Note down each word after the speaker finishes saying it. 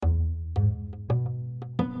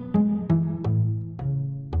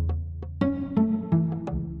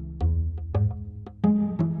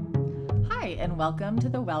and welcome to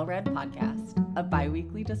the Well Read Podcast, a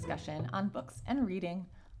bi-weekly discussion on books and reading.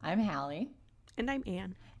 I'm Hallie. And I'm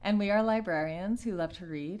Anne. And we are librarians who love to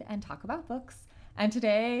read and talk about books. And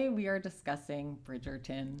today we are discussing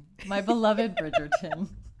Bridgerton, my beloved Bridgerton.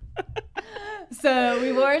 So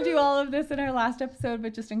we warned you all of this in our last episode,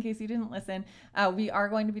 but just in case you didn't listen, we are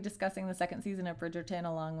going to be discussing the second season of Bridgerton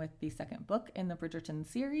along with the second book in the Bridgerton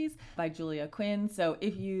series by Julia Quinn. So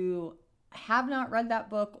if you have not read that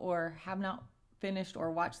book or have not finished or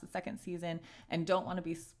watched the second season and don't want to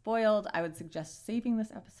be spoiled, I would suggest saving this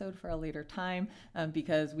episode for a later time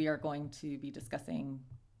because we are going to be discussing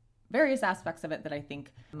various aspects of it that I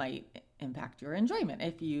think might impact your enjoyment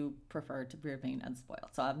if you prefer to remain unspoiled.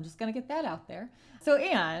 So I'm just going to get that out there. So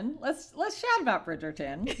Anne, let's chat about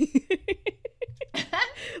Bridgerton.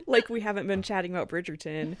 Like we haven't been chatting about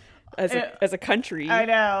Bridgerton as a country. I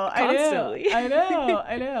know. Constantly.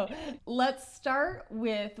 I know. Let's start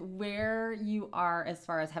with where you are as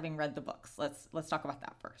far as having read the books. Let's talk about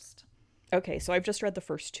that first. Okay, so I've just read the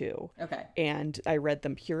first two. Okay. And I read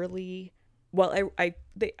them purely. Well, I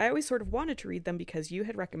always sort of wanted to read them because you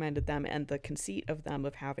had recommended them, and the conceit of them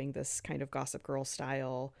of having this kind of Gossip Girl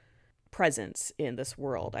style presence in this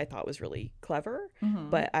world I thought was really clever. Mm-hmm.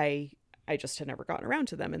 But I just had never gotten around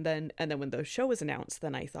to them. And then when the show was announced,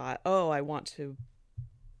 then I thought, oh, I want to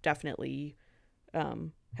definitely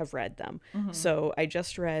have read them. Mm-hmm. So I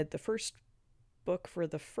just read the first book for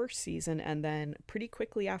the first season, and then pretty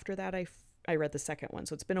quickly after that I read the second one.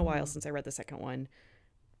 So it's been a while since I read the second one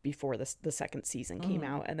before the second season came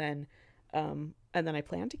out. And then I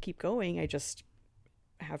plan to keep going. I just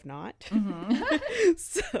have not. Mm-hmm.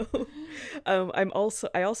 So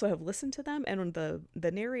I also have listened to them, and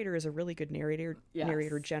the narrator is a really good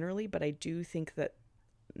narrator generally, but I do think that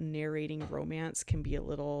narrating romance can be a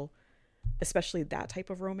little, especially that type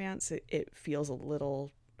of romance, it feels a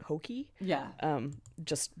little hokey. Yeah.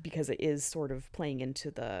 Just because it is sort of playing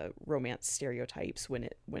into the romance stereotypes when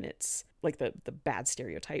it's like the bad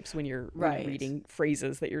stereotypes when you're reading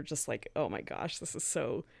phrases that you're just like, oh my gosh, this is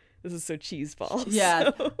so cheeseball.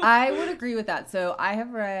 Yeah, so. I would agree with that. So I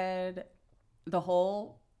have read the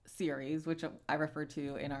whole series, which I referred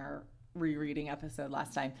to in our rereading episode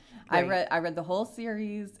last time. Right. I read the whole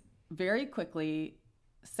series very quickly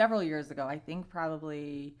several years ago. I think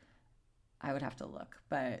probably, I would have to look,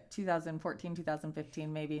 but 2014,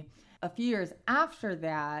 2015 maybe. A few years after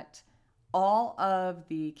that, all of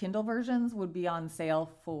the Kindle versions would be on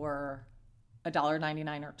sale for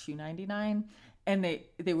 $1.99 or $2.99. And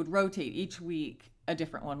they would rotate each week. A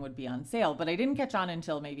different one would be on sale, but I didn't catch on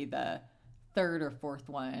until maybe the third or fourth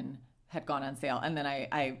one had gone on sale. And then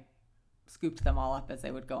I scooped them all up as they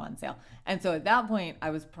would go on sale. And so at that point I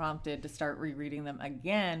was prompted to start rereading them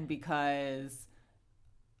again because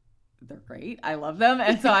they're great. I love them.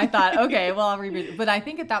 And so I thought, okay, well, I'll reread. But I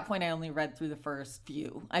think at that point I only read through the first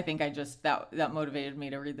few. I think I just, that motivated me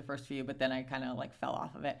to read the first few, but then I kind of like fell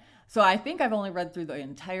off of it. So I think I've only read through the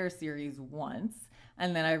entire series once.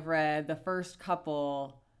 And then I've read the first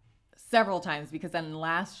couple several times because then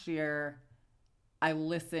last year I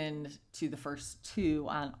listened to the first two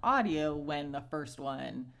on audio when the first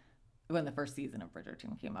season of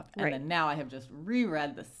Bridgerton came up. And then now I have just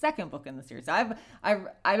reread the second book in the series. So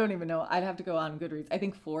I don't even know. I'd have to go on Goodreads. I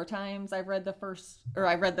think 4 times I've read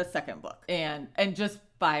I read the second book. And just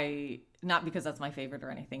by, not because that's my favorite or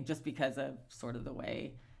anything, just because of sort of the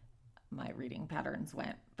way my reading patterns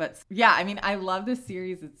went. But yeah, I mean, I love this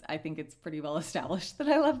series. I think it's pretty well established that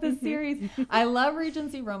I love this series. I love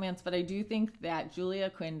Regency romance, but I do think that Julia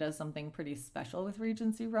Quinn does something pretty special with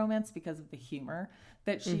Regency romance because of the humor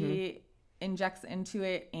that she injects into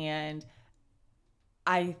it. And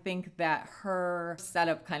I think that her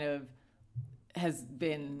setup kind of has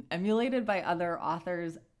been emulated by other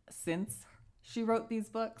authors since she wrote these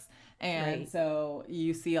books. And so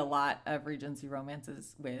you see a lot of Regency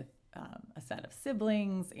romances with a set of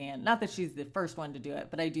siblings, and not that she's the first one to do it,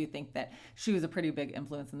 but I do think that she was a pretty big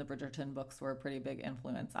influence, and the Bridgerton books were a pretty big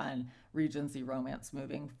influence on Regency romance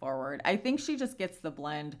moving forward. I think she just gets the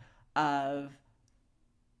blend of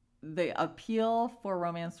the appeal for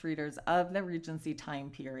romance readers of the Regency time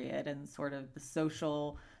period and sort of the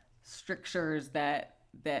social strictures that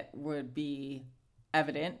would be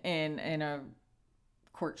evident in a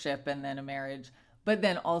courtship and then a marriage, but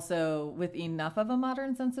then also with enough of a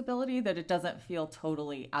modern sensibility that it doesn't feel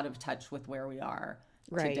totally out of touch with where we are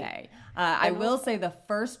today. I will say the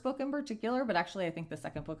first book in particular, but actually I think the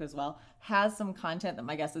second book as well, has some content that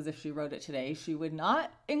my guess is if she wrote it today, she would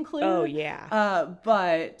not include. Oh, yeah.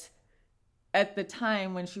 But at the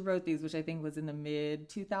time when she wrote these, which I think was in the mid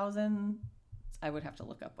 2000s, I would have to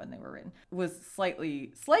look up when they were written, was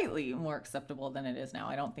slightly more acceptable than it is now.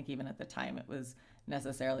 I don't think even at the time it was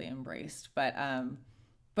necessarily embraced, but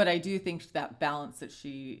I do think that balance that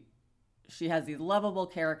she has these lovable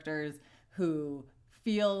characters who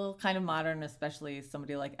feel kind of modern, especially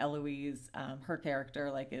somebody like Eloise. Her character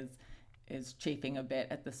like is chafing a bit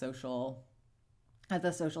at the social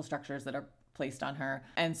structures that are placed on her,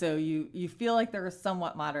 and so you feel like they're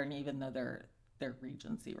somewhat modern, even though they're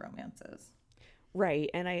Regency romances. Right,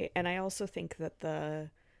 and I also think that the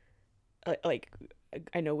like,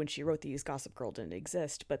 I know when she wrote these, Gossip Girl didn't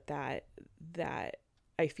exist, but that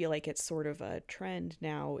I feel like it's sort of a trend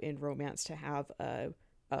now in romance to have a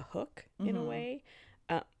hook in a way,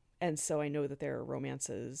 and so I know that there are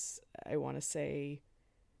romances. I want to say,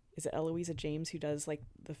 is it Eloisa James who does like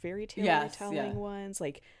the fairy tale retelling ones,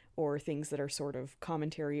 like, or things that are sort of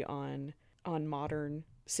commentary on modern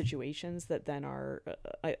situations that then are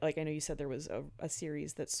I know you said there was a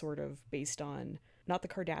series that's sort of based on not the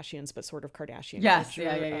Kardashians but sort of Kardashian culture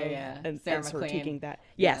and Sarah sort of taking that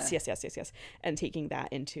yes and taking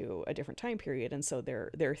that into a different time period, and so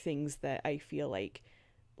there are things that I feel like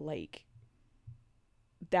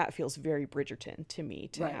that feels very Bridgerton to me,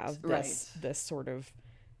 to have this sort of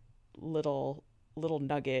little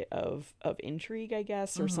nugget of intrigue, I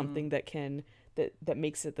guess, or something that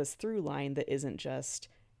makes it this through line that isn't just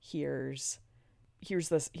here's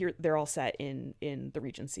they're all set in the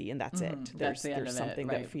Regency and that's it. There's something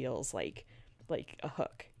that feels like a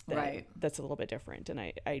hook that's a little bit different, and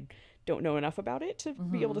I don't know enough about it to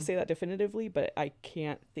be able to say that definitively, but I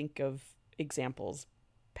can't think of examples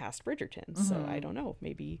past Bridgerton, so I don't know,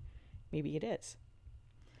 maybe it is.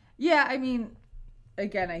 Yeah, I mean,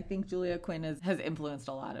 again, I think Julia Quinn has influenced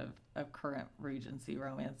a lot of current Regency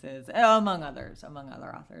romances, among other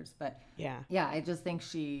authors. But yeah, I just think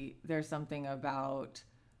there's something about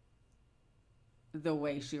the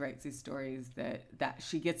way she writes these stories that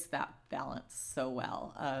she gets that balance so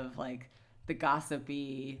well of like the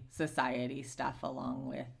gossipy society stuff along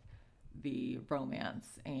with the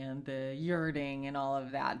romance and the yurting and all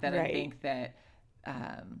of that I think that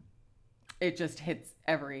it just hits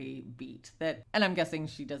every beat and I'm guessing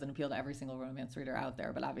she doesn't appeal to every single romance reader out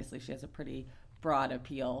there, but obviously she has a pretty broad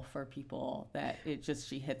appeal for people that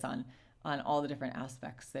she hits on all the different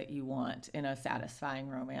aspects that you want in a satisfying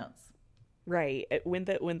romance. Right. When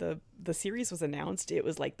the series was announced, it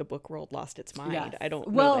was like the book world lost its mind. Yes. I don't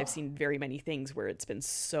know that I've seen very many things where it's been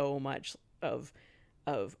so much of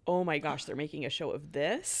oh my gosh, they're making a show of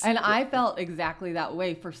this. And I felt exactly that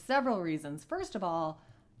way for several reasons. First of all,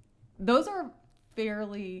 those are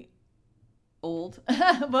fairly old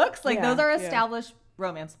books. Like those are established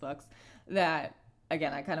romance books that,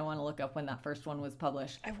 again, I kind of want to look up when that first one was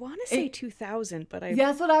published. I want to say 2000, but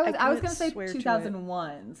that's what I was going to say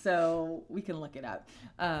 2001. So we can look it up.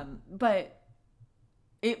 But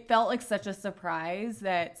it felt like such a surprise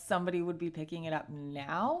that somebody would be picking it up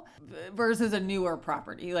now versus a newer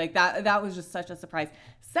property. Like that was just such a surprise.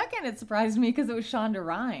 Second, it surprised me because it was Shonda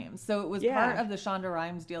Rhimes. So it was part of the Shonda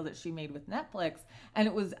Rhimes deal that she made with Netflix. And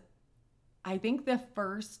it was, I think, the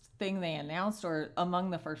first thing they announced, or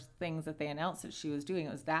among the first things that they announced that she was doing.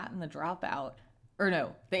 It was that and The Dropout. Or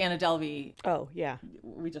no, the Anna Delvey. Oh, yeah.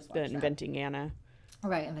 We just watched that. Inventing Anna.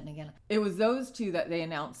 Right, Inventing Anna. It was those two that they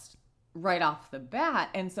announced right off the bat.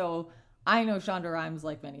 And so I know Shonda Rhimes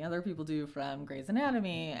like many other people do from Grey's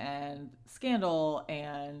Anatomy and Scandal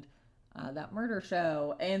and that murder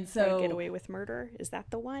show. And so Get Away with Murder, is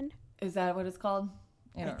that the one? Is that what it's called?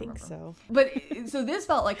 I think so. But so this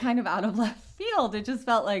felt like kind of out of left field. It just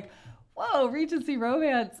felt like, whoa, Regency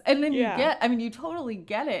romance. And then you totally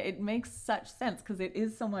get it. It makes such sense because it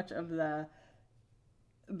is so much of the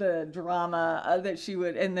drama that she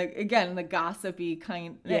would, and the gossipy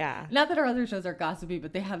kind. Not that our other shows are gossipy,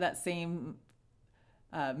 but they have that same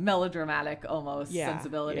melodramatic almost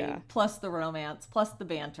sensibility, plus the romance, plus the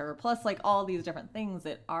banter, plus like all these different things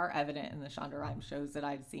that are evident in the Shonda Rhimes shows that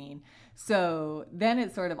I've seen. So then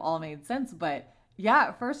it sort of all made sense. But yeah,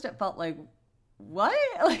 at first it felt like, what?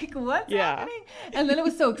 Like, what's happening? And then it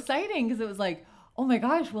was so exciting because it was like, oh my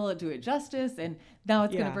gosh, will it do it justice? And now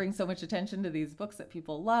it's going to bring so much attention to these books that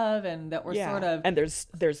people love and that we're sort of... And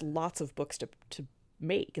there's lots of books to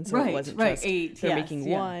make. And so it wasn't just 8, they're making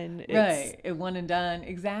one. Right. One and done.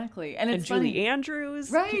 Exactly. And it's Julie funny.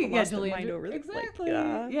 Andrews. Right. Yeah, Julie Andrews. Exactly.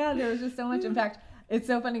 There was just so much. In fact, it's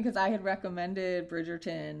so funny because I had recommended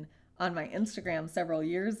Bridgerton on my Instagram several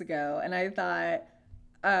years ago. And I thought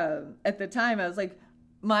at the time, I was like,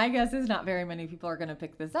 my guess is not very many people are going to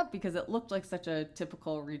pick this up because it looked like such a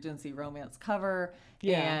typical Regency romance cover.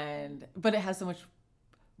 But it has so much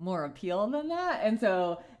more appeal than that. And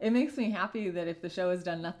so it makes me happy that if the show has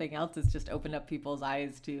done nothing else, it's just opened up people's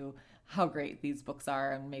eyes to how great these books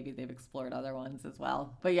are, and maybe they've explored other ones as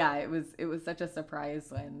well. But yeah, it was such a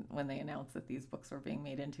surprise when they announced that these books were being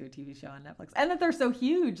made into a TV show on Netflix, and that they're so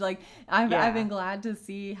huge. Like I've been glad to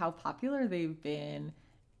see how popular they've been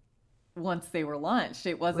once they were launched.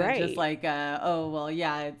 It wasn't just like oh well,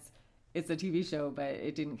 yeah, it's a TV show, but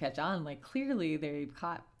it didn't catch on. Like clearly they've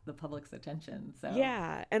caught the public's attention. So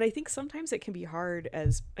yeah, and I think sometimes it can be hard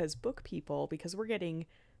as book people, because we're getting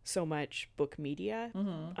so much book media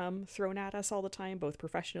thrown at us all the time, both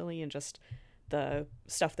professionally and just the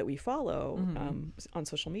stuff that we follow on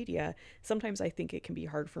social media. Sometimes I think it can be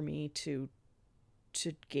hard for me to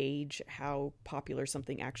gauge how popular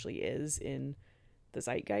something actually is in the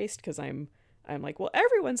zeitgeist, because I'm like, well,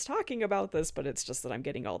 everyone's talking about this, but it's just that I'm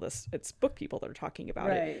getting all this. It's book people that are talking about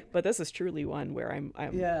it. But this is truly one where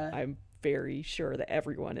I'm very sure that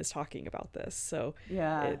everyone is talking about this. So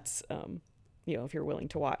it's if you're willing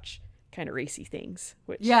to watch kind of racy things,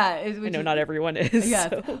 which I know not everyone is. Yeah.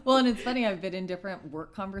 So. Well, and it's funny, I've been in different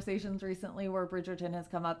work conversations recently where Bridgerton has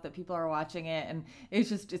come up, that people are watching it, and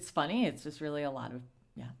it's funny. It's just really a lot of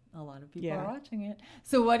people are watching it.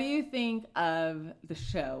 So what do you think of the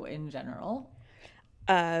show in general?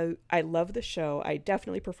 I love the show. I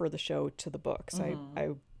definitely prefer the show to the books.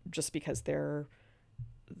 I just because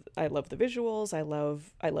I love the visuals. I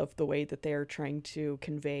love the way that they're trying to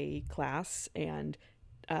convey class, and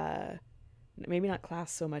maybe not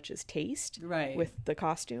class so much as taste with the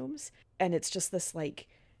costumes. And it's just this like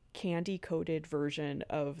candy coated version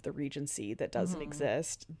of the Regency that doesn't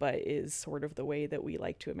exist, but is sort of the way that we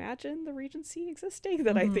like to imagine the Regency existing,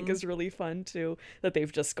 that I think is really fun too, that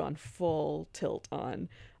they've just gone full tilt on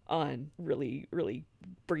really, really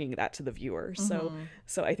bringing that to the viewer. So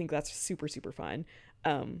I think that's super, super fun.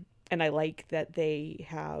 And I like that they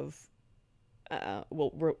have,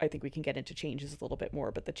 I think we can get into changes a little bit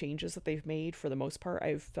more, but the changes that they've made for the most part,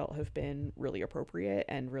 I've felt have been really appropriate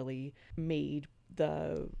and really made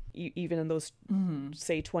even in those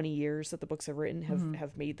say 20 years that the books have written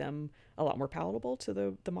have made them a lot more palatable to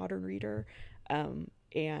the modern reader.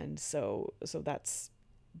 And so that's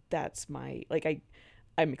my, like,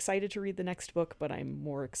 I'm excited to read the next book, but I'm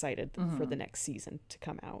more excited for the next season to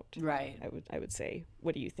come out. Right. I would say.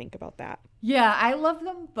 What do you think about that? Yeah, I love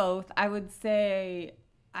them both. I would say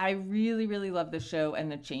I really, really love the show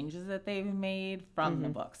and the changes that they've made from the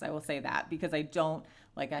books. I will say that, because I don't,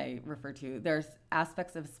 like I refer to, there's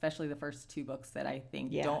aspects of especially the first two books that I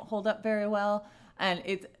think don't hold up very well. And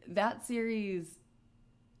it's that series,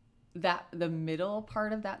 that the middle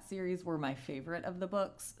part of that series were my favorite of the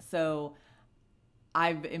books. So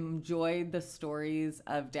I've enjoyed the stories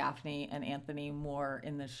of Daphne and Anthony more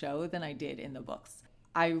in the show than I did in the books.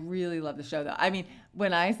 I really love the show, though. I mean,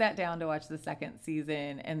 when I sat down to watch the second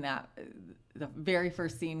season and the very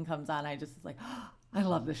first scene comes on, I just was like, oh, I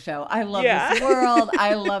love the show. I love this world.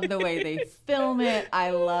 I love the way they film it.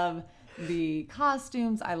 I love the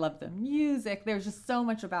costumes. I love the music. There's just so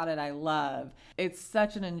much about it I love. It's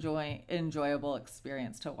such an enjoyable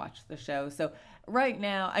experience to watch the show. So right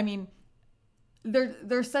now, I mean,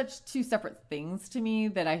 they're such two separate things to me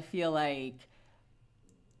that I feel like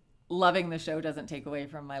loving the show doesn't take away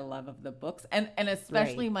from my love of the books, and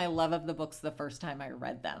especially my love of the books the first time I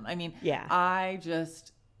read them. I mean, I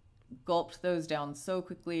just gulped those down so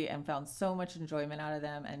quickly and found so much enjoyment out of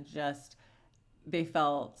them, and just they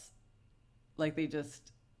felt like they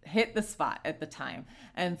just hit the spot at the time.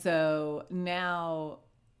 And so now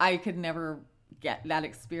I could never get that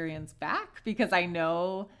experience back, because I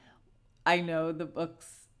know the books,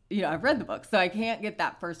 I've read the books, so I can't get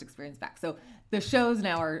that first experience back. So the shows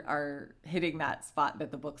now are hitting that spot that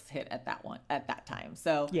the books hit at that time.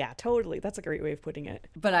 So yeah, totally. That's a great way of putting it.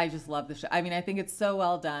 But I just love the show. I mean, I think it's so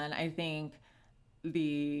well done. I think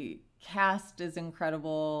the cast is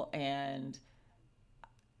incredible, and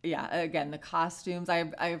yeah, again, the costumes I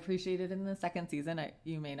appreciated in the second season.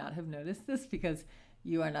 You may not have noticed this because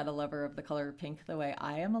you are not a lover of the color pink the way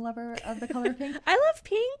I am a lover of the color pink. I love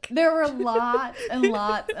pink. There were lots and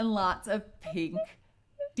lots and lots of pink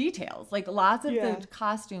details. Like lots of the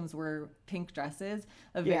costumes were pink dresses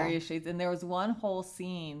of various shades. And there was one whole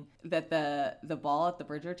scene that the ball at the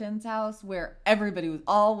Bridgerton's house where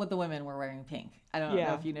all the women were wearing pink. I don't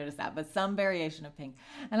know if you noticed that, but some variation of pink.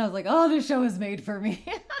 And I was like, oh, this show is made for me.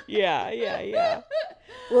 Yeah.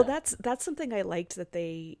 Well, that's something I liked that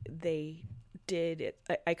they did it.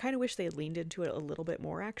 I kind of wish they had leaned into it a little bit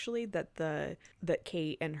more, actually, that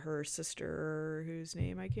Kate and her sister, whose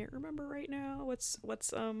name I can't remember right now, what's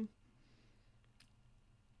oh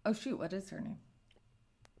shoot, what is her name?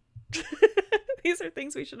 These are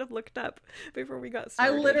things we should have looked up before we got I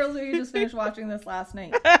started. literally just finished watching this last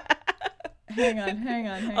night. Hang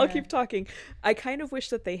on. I'll keep talking. I kind of wish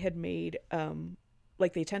that they had made,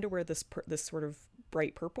 like they tend to wear this sort of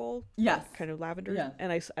bright purple, Yes. kind of lavender. Yeah.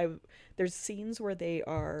 And I there's scenes where they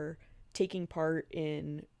are taking part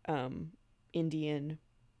in Indian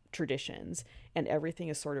traditions, and everything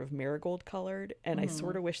is sort of marigold colored, and I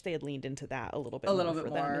sort of wish they had leaned into that a little bit more for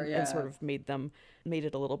them, and sort of made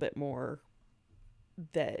it a little bit more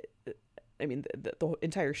that, I mean, the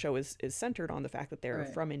entire show is centered on the fact that they're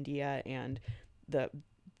from India and the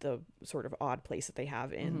sort of odd place that they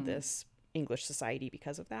have in this English society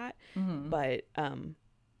because of that. But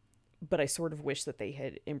I sort of wish that they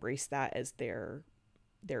had embraced that as their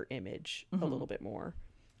image a little bit more.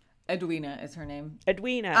 Edwina is her name.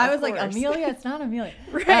 Edwina. I was like, Amelia? It's not Amelia.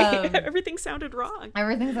 Right. Everything sounded wrong.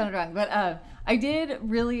 But I did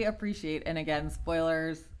really appreciate, and again,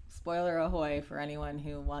 spoiler ahoy for anyone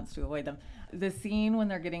who wants to avoid them, the scene when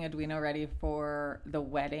they're getting Edwina ready for the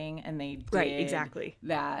wedding, and they did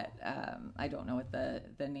that. I don't know what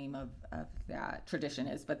the name of that tradition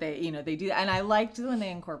is, but they do that. And I liked when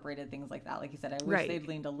they incorporated things like that. Like you said, I wish they'd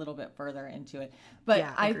leaned a little bit further into it. But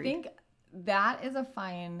yeah, I think that is a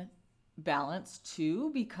fine balance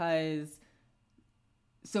too, because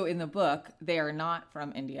so in the book they are not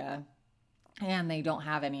from India and they don't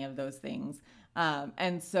have any of those things,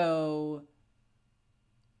 and so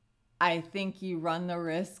I think you run the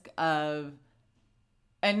risk of,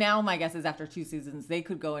 and now my guess is after 2 seasons they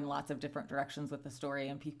could go in lots of different directions with the story,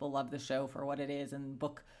 and people love the show for what it is, and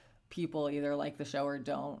book people either like the show or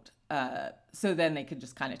don't, so then they could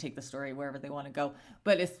just kind of take the story wherever they want to go.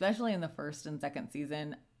 But especially in the first and second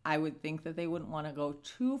season, I would think that they wouldn't want to go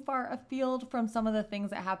too far afield from some of the things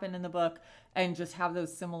that happen in the book and just have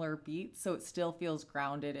those similar beats so it still feels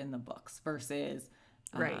grounded in the books versus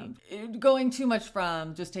going too much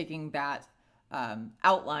from just taking that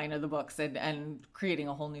outline of the books and creating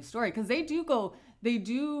a whole new story, because they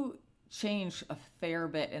do change a fair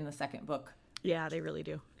bit in the second book. Yeah, they really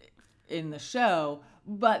do. In the show,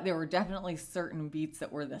 but there were definitely certain beats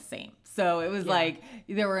that were the same. So it was like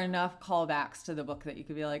there were enough callbacks to the book that you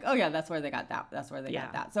could be like, oh yeah, that's where they got that. That's where they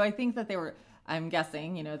got that. So I think that I'm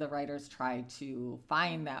guessing, the writers tried to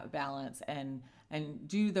find that balance and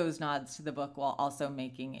do those nods to the book while also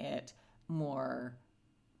making it more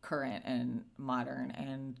current and modern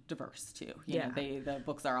and diverse too. The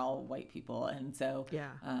books are all white people, and so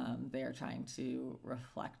they are trying to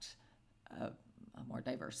reflect a more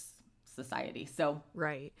diverse society. So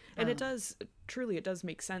and it does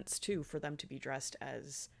make sense too for them to be dressed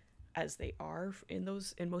as they are in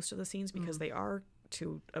most of the scenes, because they are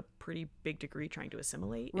to a pretty big degree trying to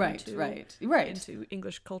assimilate into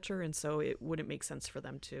English culture, and so it wouldn't make sense for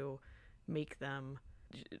them to make them,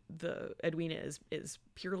 the Edwina is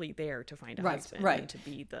purely there to find a husband and to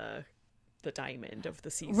be the diamond of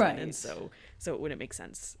the season, and so it wouldn't make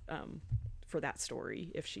sense for that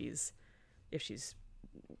story if she's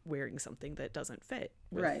wearing something that doesn't fit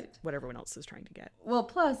with what everyone else is trying to get. Well,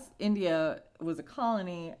 plus India was a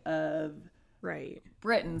colony of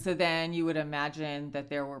Britain, so then you would imagine that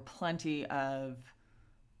there were plenty of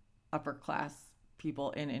upper class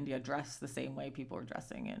people in India dressed the same way people were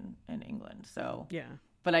dressing in England. So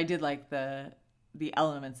but I did like the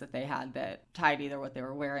elements that they had that tied either what they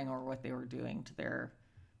were wearing or what they were doing to their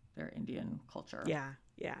Indian culture.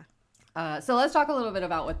 So let's talk a little bit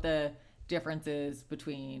about what the differences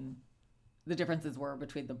were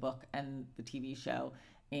between the book and the TV show,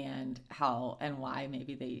 and how and why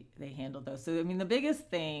maybe they handled those. So I mean, the biggest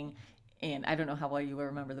thing, and I don't know how well you will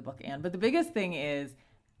remember the book, Anne, but the biggest thing is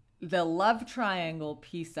the love triangle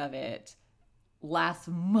piece of it lasts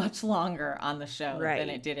much longer on the show than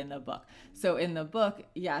it did in the book. So in the book,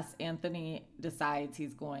 yes, Anthony decides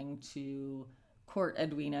he's going to court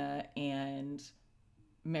Edwina and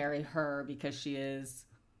marry her because she is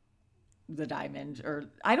the diamond, or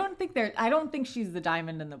I don't think she's the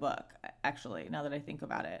diamond in the book, actually, now that I think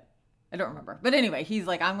about it. I don't remember. But anyway, he's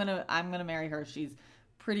like, I'm gonna marry her. She's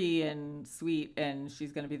pretty and sweet, and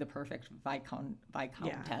she's gonna be the perfect viscountess.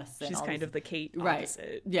 Yeah, she's kind of the Kate opposite.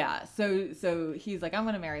 Right. Yeah. So he's like, I'm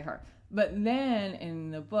gonna marry her. But then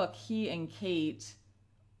in the book, he and Kate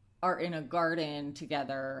are in a garden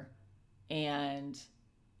together, and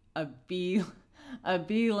a bee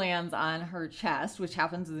lands on her chest, which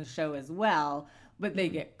happens in the show as well, but they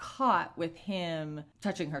get caught with him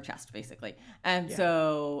touching her chest, basically. And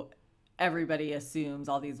so everybody assumes,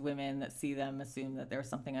 all these women that see them assume that there's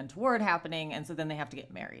something untoward happening, and so then they have to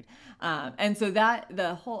get married. And so that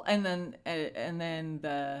the whole, and then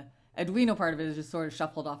the Edwina part of it is just sort of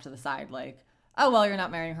shuffled off to the side, like, oh, well, you're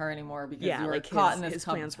not marrying her anymore because you were like caught in this his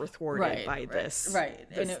plans were thwarted by this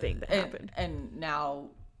thing that happened. And now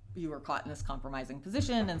you were caught in this compromising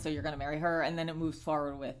position, and so you're going to marry her. And then it moves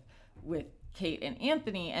forward with Kate and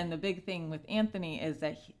Anthony. And the big thing with Anthony is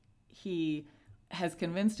that he has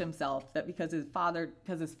convinced himself that because his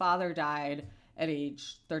father died at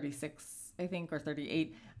age 36, I think, or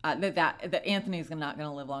 38, that Anthony's not going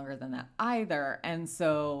to live longer than that either. And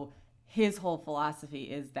so his whole philosophy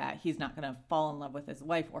is that he's not going to fall in love with his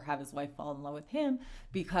wife or have his wife fall in love with him,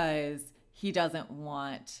 because he doesn't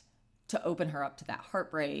want to open her up to that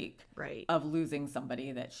heartbreak of losing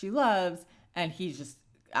somebody that she loves. And he's just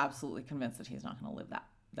absolutely convinced that he's not going to live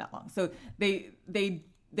that long. So they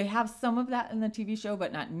have some of that in the TV show,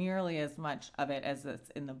 but not nearly as much of it as it's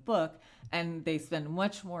in the book. And they spend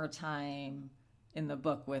much more time in the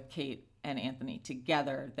book with Kate and Anthony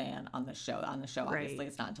together than on the show. On the show, obviously,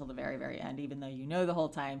 it's not until the very, very end, even though you know the whole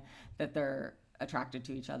time that they're attracted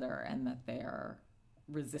to each other and that they're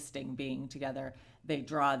resisting being together. They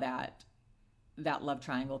draw that love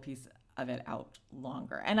triangle piece of it out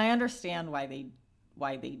longer. And I understand why they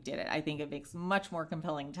did it. I think it makes much more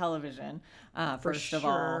compelling television, first of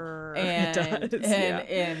all. And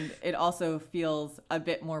and it also feels a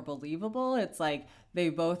bit more believable. It's like they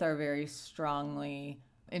both are very strongly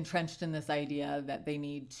entrenched in this idea that they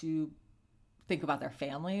need to think about their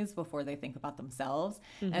families before they think about themselves.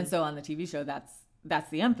 Mm-hmm. And so on the TV show, that's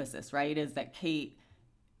the emphasis, right? Is that Kate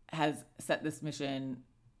has set this mission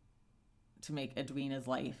to make Edwina's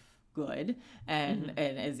life good and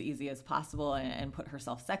as easy as possible and put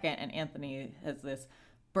herself second. And Anthony has this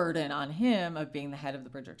burden on him of being the head of the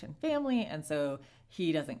Bridgerton family. And so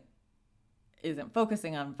he isn't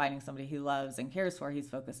focusing on finding somebody he loves and cares for. He's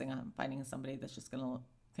focusing on finding somebody that's just going to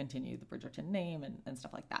continue the Bridgerton name and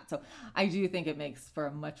stuff like that. So I do think it makes for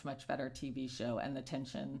a much, much better TV show, and the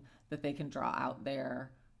tension that they can draw out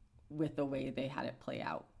there with the way they had it play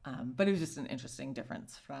out. But it was just an interesting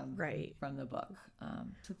difference from the book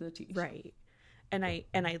to the TV show. Right. And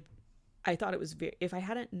I thought it was if I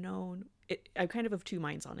hadn't known it, I'm kind of two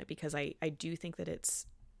minds on it, because I do think that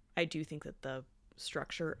the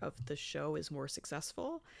structure of the show is more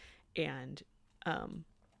successful, and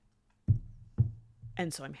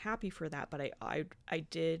so I'm happy for that. But I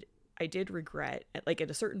did regret, like, at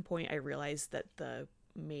a certain point I realized that the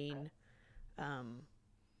main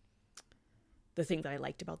the thing that I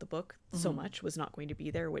liked about the book so much was not going to be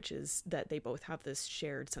there, which is that they both have this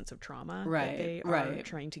shared sense of trauma that they are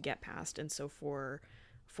trying to get past. And so for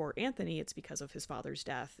Anthony, it's because of his father's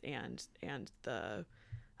death and the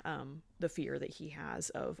fear that he has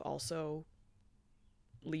of also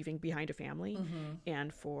leaving behind a family.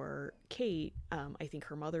 And for Kate, I think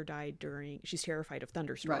her mother died she's terrified of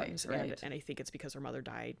thunderstorms. And I think it's because her mother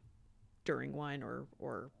died during one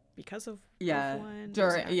or because of one.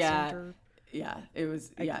 It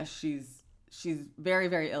was she's very,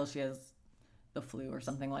 very ill. She has the flu or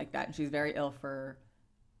something like that, and she's very ill for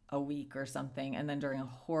a week or something. And then during a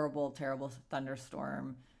horrible, terrible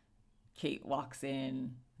thunderstorm, Kate walks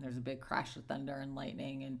in. There's a big crash of thunder and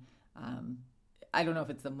lightning, and I don't know if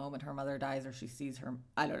it's the moment her mother dies or she sees her.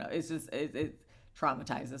 I don't know. It's just it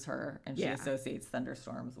traumatizes her, and she associates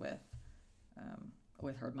thunderstorms with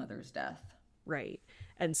her mother's death. Right.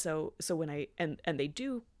 And so when and they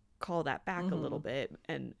do call that back a little bit,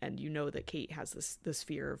 and you know that Kate has this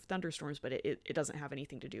fear of thunderstorms, but it doesn't have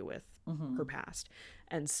anything to do with her past.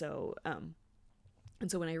 And so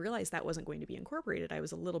when I realized that wasn't going to be incorporated, I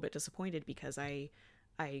was a little bit disappointed, because I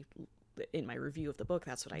in my review of the book,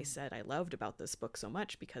 that's what I said I loved about this book so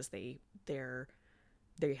much, because they're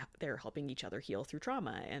helping each other heal through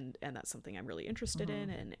trauma, and that's something I'm really interested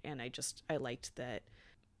in, and I liked that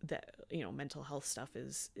mental health stuff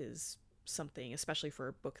is something, especially for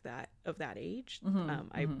a book of that age.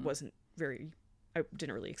 I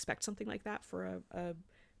didn't really expect something like that for a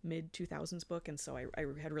mid 2000s book, and so I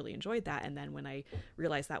had really enjoyed that. And then when I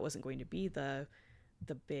realized that wasn't going to be the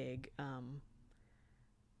big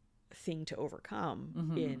thing to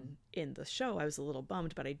overcome in the show, I was a little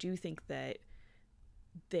bummed. But I do think that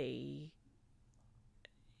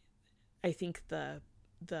I think the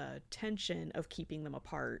tension of keeping them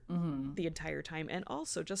apart the entire time, and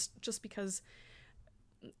also just because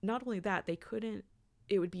not only that,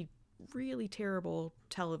 it would be really terrible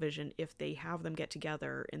television if they have them get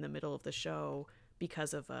together in the middle of the show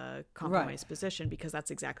because of a compromised position, because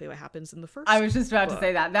that's exactly what happens in the first. I was just about to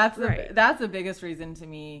say that. That's the biggest reason to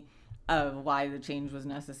me of why the change was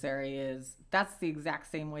necessary, is that's the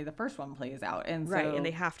exact same way the first one plays out. And so, and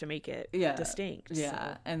they have to make it distinct.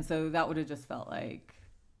 Yeah. So. And so that would have just felt like,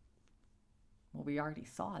 well, we already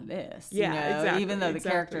saw this. Yeah, exactly. Even though the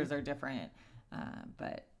characters are different,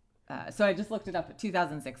 But so I just looked it up.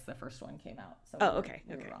 2006, the first one came out. So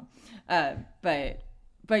we were wrong.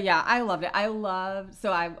 But yeah, I loved it. I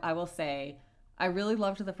will say, I really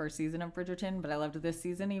loved the first season of Bridgerton, but I loved this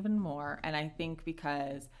season even more. And I think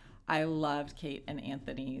because I loved Kate and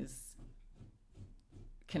Anthony's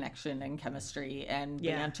connection and chemistry and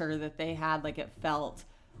banter that they had. Like,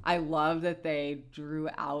 I love that they drew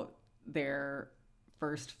out their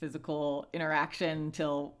first physical interaction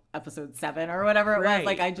till episode 7 or whatever it was.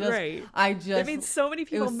 Like, I just it made so many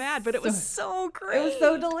people mad, but it was so great. It was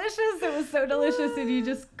so delicious. And you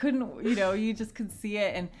just couldn't, you just could see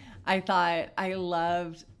it. And I thought I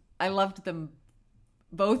loved them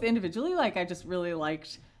both individually. Like, I just really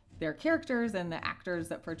liked their characters, and the actors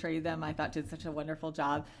that portrayed them, I thought, did such a wonderful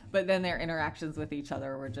job. But then their interactions with each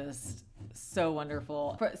other were just so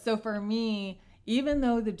wonderful. So for me, even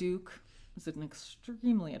though the Duke was an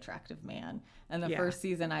extremely attractive man, and the first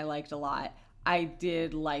season I liked a lot, I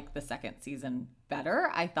did like the second season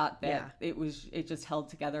better. I thought that it just held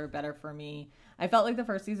together better for me. I felt like the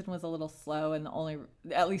first season was a little slow, and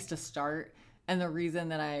at least to start. And the reason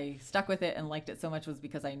that I stuck with it and liked it so much was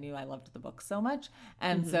because I knew I loved the book so much.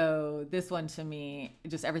 And so this one, to me,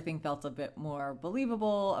 just everything felt a bit more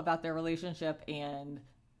believable about their relationship, and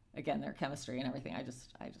again, their chemistry and everything. I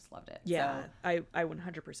just loved it. Yeah, so. I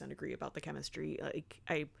 100% agree about the chemistry. Like,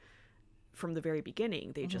 from the very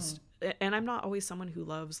beginning, they just, and I'm not always someone who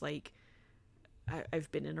loves, like, I've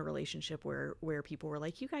been in a relationship where people were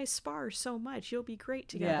like, you guys spar so much, you'll be great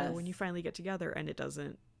together when you finally get together, and it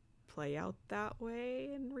doesn't play out that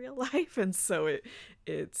way in real life. And so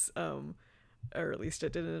it's or at least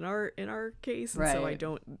it did in our case. And so I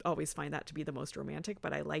don't always find that to be the most romantic,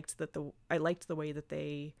 but I liked the way that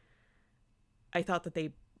I thought that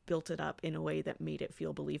they built it up in a way that made it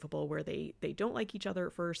feel believable, where they don't like each other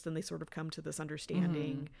at first, and they sort of come to this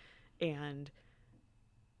understanding, and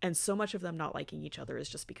so much of them not liking each other is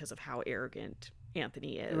just because of how arrogant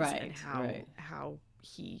Anthony is, and how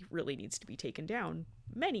he really needs to be taken down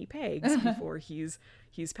many pegs before he's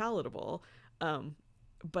palatable.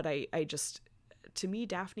 But I just, to me,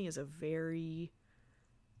 Daphne is a very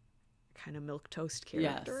kind of milquetoast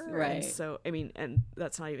character. Yes, right. And so, I mean, and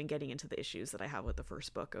that's not even getting into the issues that I have with the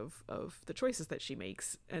first book of the choices that she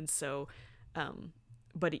makes. And so,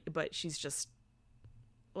 but she's just,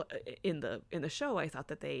 in the show, I thought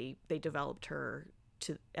that they developed her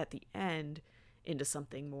to, at the end, into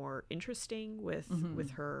something more interesting with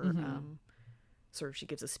her. Sort of, she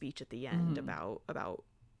gives a speech at the end about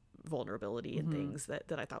vulnerability and things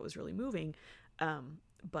that I thought was really moving.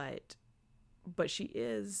 But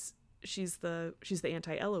she's the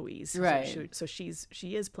anti-Eloise, right? So she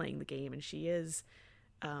is playing the game, and she is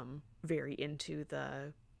very into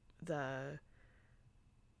the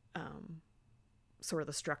sort of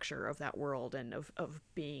the structure of that world, and of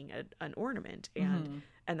being an ornament, and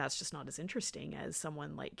that's just not as interesting as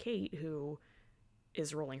someone like Kate, who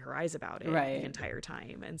is rolling her eyes about it the entire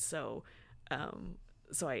time. And so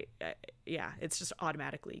I it's just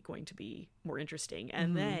automatically going to be more interesting.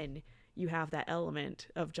 And then you have that element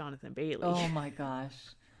of Jonathan Bailey. Oh my gosh.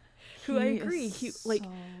 Who I agree, he like, so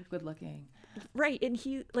good looking. Right. And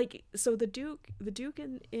he, like, so the Duke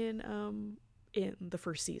in the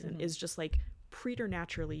first season is just like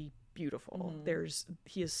preternaturally beautiful.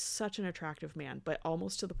 He is such an attractive man, but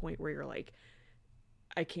almost to the point where you're like,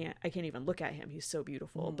 I can't even look at him. He's so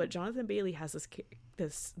beautiful. But Jonathan Bailey has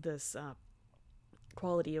this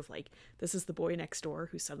quality of, like, this is the boy next door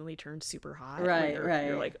who suddenly turned super hot. Right.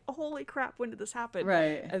 You're like, oh, holy crap, when did this happen?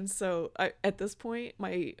 Right. And so at this point,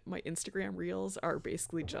 my Instagram reels are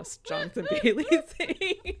basically just Jonathan Bailey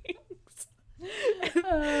things.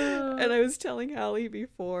 And I was telling Hallie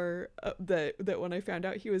before that when I found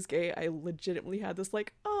out he was gay, I legitimately had this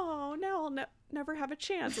like, oh, now I'll never have a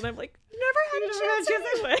chance. And I'm like, never had a chance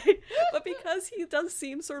anyway. But because he does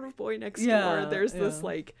seem sort of boy next door, there's this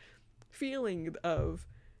like feeling of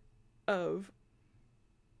I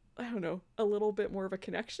don't know, a little bit more of a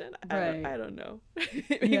connection. I don't know.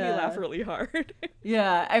 It made me laugh really hard.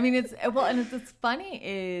 Yeah, I mean, it's what's funny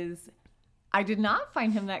is I did not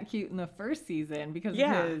find him that cute in the first season because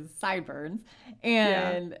of his sideburns.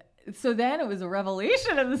 And so then it was a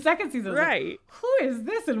revelation in the second season. Right. Like, who is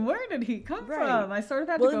this and where did he come from? I sort of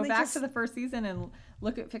had to go back to the first season and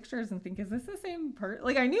look at pictures and think, is this the same person?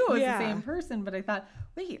 Like, I knew it was the same person, but I thought,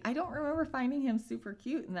 wait, I don't remember finding him super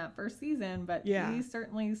cute in that first season, but he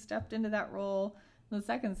certainly stepped into that role in the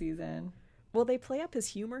second season. Well, they play up his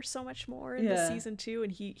humor so much more in this season too,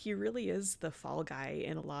 and he really is the fall guy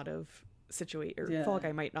in a lot of fall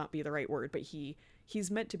guy might not be the right word, but he's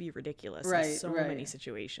meant to be ridiculous in so many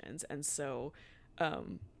situations. And so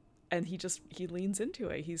and he leans into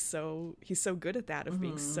it. He's so good at that, of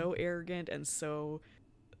being so arrogant and so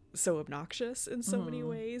obnoxious in so many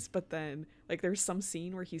ways. But then, like, there's some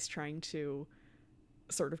scene where he's trying to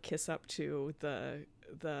sort of kiss up to the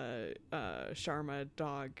Sharma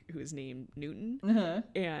dog who's named Newton,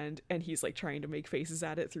 and he's like trying to make faces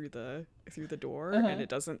at it through the door, and it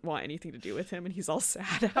doesn't want anything to do with him, and he's all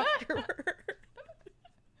sad afterward.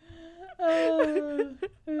 Oh,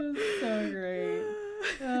 it was so great.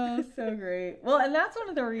 Oh, so great. Well, and that's one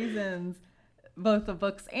of the reasons both the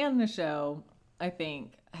books and the show, I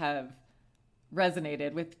think, have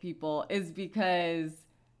resonated with people, is because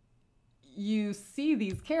you see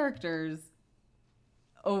these characters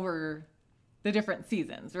over the different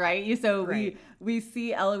seasons, right? So right. we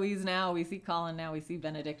see Eloise now, we see Colin now, we see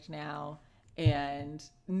Benedict now, and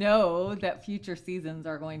know that future seasons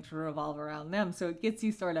are going to revolve around them. So it gets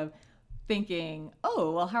you sort of thinking,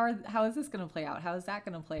 oh, well, how is this going to play out? How is that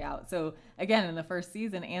going to play out? So again, in the first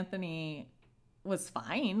season, Anthony was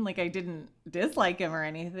fine. Like, I didn't dislike him or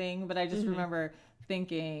anything, but I just remember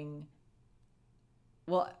thinking,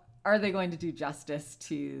 well, are they going to do justice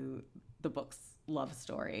to the book's love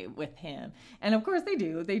story with him? And of course they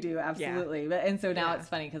do, absolutely. But and so now it's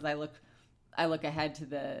funny because I look ahead to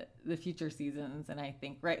the future seasons, and I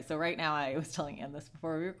think right now, I was telling Anne this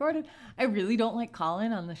before we recorded, I really don't like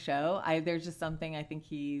Colin on the show. There's just something, I think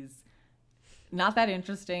he's not that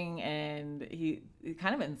interesting, and he's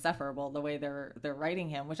kind of insufferable the way they're writing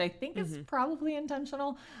him, which I think is probably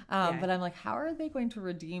intentional. But I'm like, how are they going to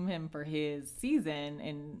redeem him for his season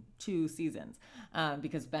in 2 seasons?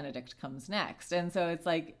 Because Benedict comes next. And so it's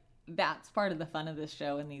like, that's part of the fun of this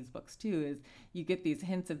show and these books too, is you get these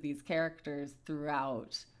hints of these characters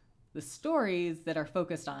throughout the stories that are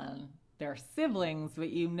focused on their siblings, but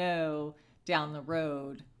down the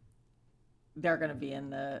road they're going to be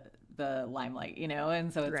in the limelight,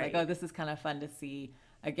 and so it's like, oh, this is kind of fun to see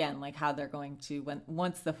again, like how they're going to,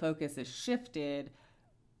 once the focus is shifted,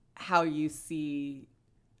 how you see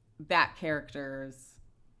that character's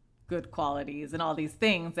good qualities and all these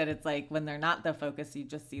things, that it's like when they're not the focus, you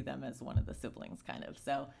just see them as one of the siblings kind of.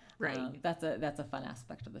 So that's a fun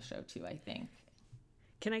aspect of the show too, I think.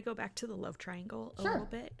 Can I go back to the love triangle a Sure. little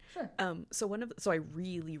bit? Sure. So I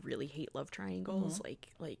really, really hate love triangles.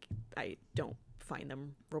 Like I don't find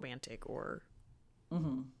them romantic or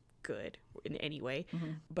good in any way.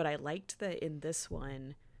 But I liked that in this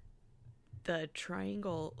one, the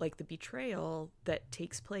triangle, like the betrayal that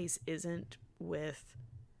takes place, isn't with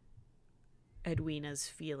Edwina's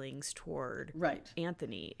feelings toward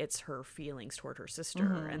Anthony. It's her feelings toward her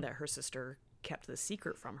sister, and that her sister kept the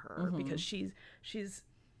secret from her because she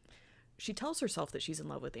tells herself that she's in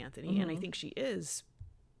love with Anthony, and I think she is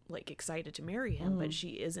like excited to marry him, but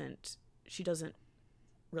she doesn't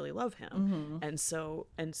really love him. And so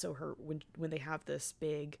her, when they have this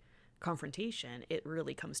big confrontation, it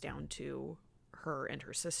really comes down to her and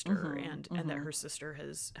her sister, and that her sister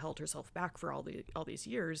has held herself back for all these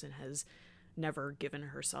years and has never given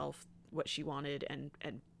herself what she wanted and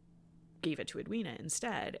gave it to Edwina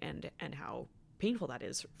instead, and how painful that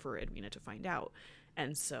is for Edwina to find out.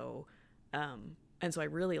 And so I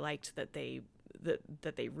really liked that they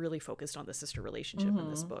really focused on the sister relationship in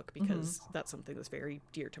this book, because that's something that's very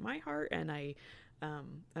dear to my heart, and I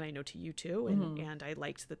know to you too, and I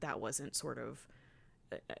liked that wasn't sort of,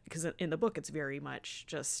 because in the book it's very much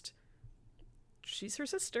just she's her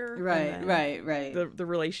sister, right. The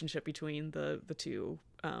relationship between the two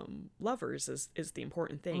lovers is the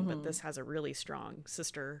important thing, but this has a really strong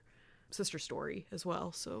sister story as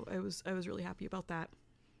well. So I was really happy about that.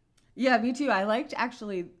 Yeah, me too. I liked,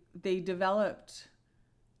 actually, they developed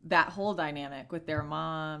that whole dynamic with their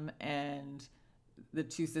mom and the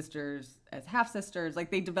 2 sisters as half sisters.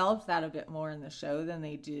 Like, they developed that a bit more in the show than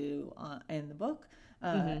they do in the book.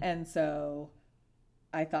 And so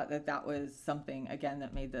I thought that was something, again,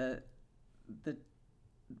 that made the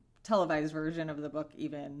televised version of the book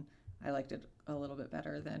even, I liked it a little bit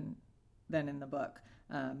better than in the book.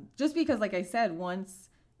 Just because, like I said, once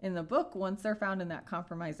they're found in that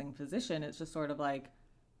compromising position, it's just sort of like,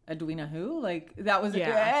 Edwina who? Like, that was,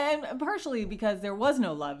 and partially because there was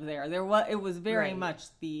no love there. It was very much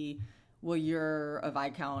well, you're a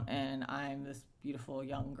Viscount and I'm this beautiful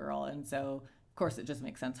young girl, and so of course it just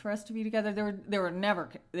makes sense for us to be together. There were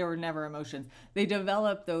never emotions. They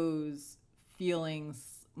developed those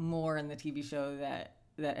feelings more in the TV show that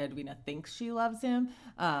Edwina thinks she loves him,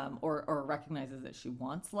 or recognizes that she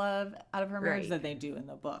wants love out of her marriage, than they do in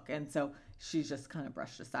the book. And so she's just kind of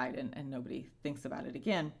brushed aside, and nobody thinks about it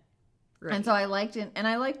again. And so I liked it. And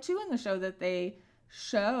I liked too in the show that they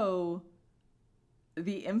show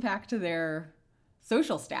the impact to their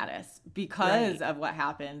social status because of what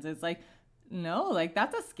happens. It's like, no, like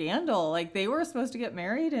that's a scandal. Like they were supposed to get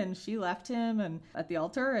married and she left him and at the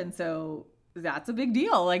altar. And so that's a big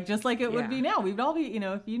deal. Like just like it would be now. We'd all be, you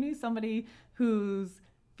know, if you knew somebody whose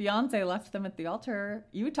fiance left them at the altar,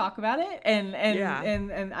 you would talk about it.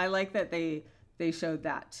 And I like that they showed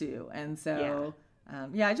that too. And so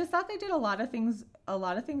I just thought they did a lot of things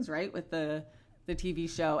right with the TV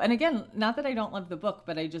show. And again, not that I don't love the book,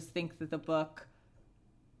 but I just think that the book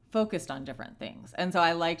focused on different things. And so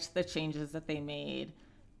I liked the changes that they made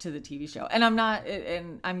to the TV show. And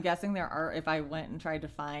I'm guessing there are, if I went and tried to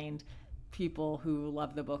find people who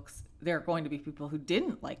love the books, there are going to be people who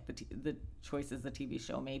didn't like the choices the TV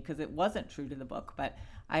show made because it wasn't true to the book. But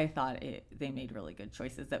I thought they made really good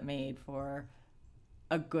choices that made for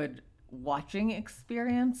a good watching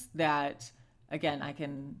experience that,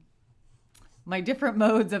 again, my different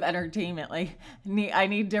modes of entertainment, like I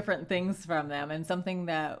need different things from them, and something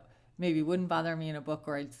that maybe wouldn't bother me in a book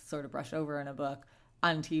or I'd sort of brush over in a book,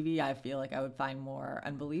 on TV I feel like I would find more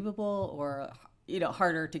unbelievable or, you know,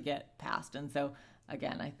 harder to get past. And so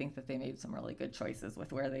again, I think that they made some really good choices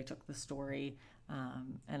with where they took the story.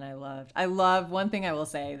 And I loved one thing I will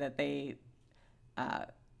say that they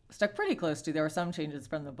stuck pretty close to. There were some changes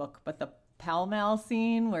from the book, but the Pall Mall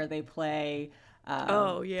scene where they play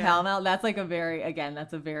Pall Mall, that's a very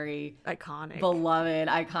iconic, beloved,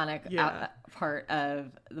 iconic part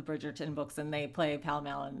of the Bridgerton books, and they play Pall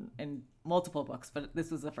Mall in multiple books, but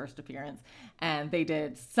this was the first appearance, and they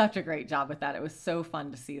did such a great job with that. It was so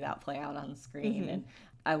fun to see that play out on screen, and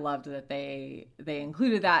I loved that they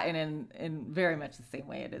included that in very much the same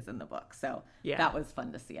way it is in the book. So that was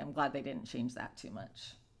fun to see. I'm glad they didn't change that too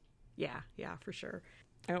much. Yeah, for sure.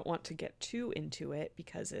 I don't want to get too into it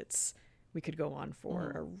because we could go on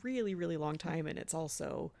for a really, really long time, and it's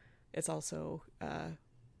also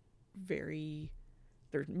very,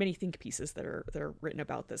 there are many think pieces that are written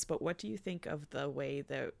about this. But what do you think of the way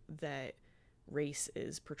that race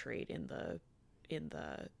is portrayed in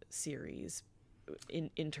the series,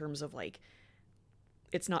 in terms of, like,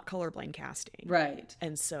 it's not colorblind casting, right?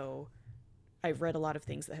 And so I've read a lot of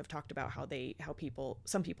things that have talked about how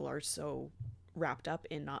some people are so wrapped up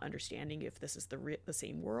in not understanding if this is the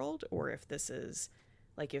same world, or if this is,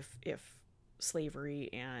 like, if slavery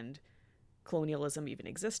and colonialism even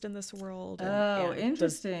exist in this world. And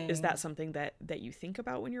interesting. Is that something that you think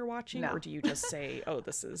about when you're watching? No. Or do you just say, oh,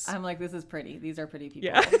 this is... I'm like, this is pretty. These are pretty people.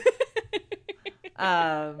 Yeah.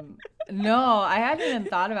 No, I hadn't even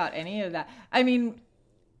thought about any of that. I mean,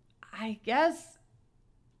 I guess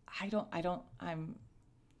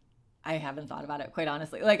I haven't thought about it, quite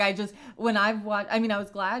honestly. Like, when I've watched, I mean, I was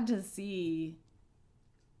glad to see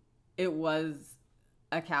it was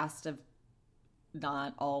a cast of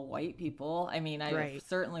not all white people. I mean, I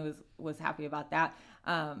certainly was happy about that.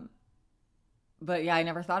 But yeah, I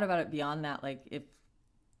never thought about it beyond that. Like, if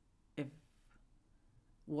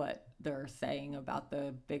what they're saying about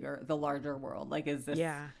the larger world, like, is this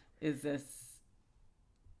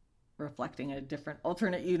reflecting a different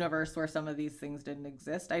alternate universe where some of these things didn't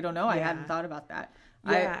exist? I don't know. I hadn't thought about that.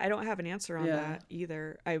 I don't have an answer on that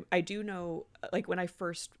either. I do know, like, when I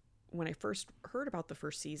first heard about the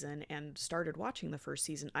first season and started watching the first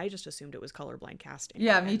season, I just assumed it was colorblind casting.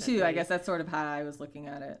 Yeah, me too. I guess that's sort of how I was looking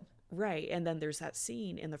at it. Right. And then there's that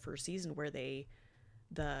scene in the first season where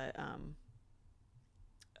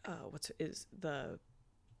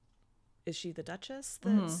is she the Duchess?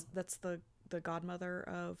 That's the godmother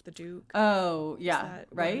of the Duke. Oh, yeah.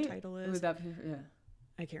 Right? What her title is? I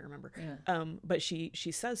can't remember. Yeah. But she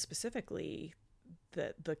says specifically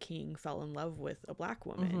that the king fell in love with a black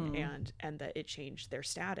woman, and that it changed their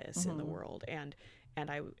status in the world, and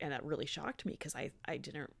that really shocked me because I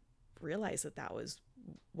didn't realize that was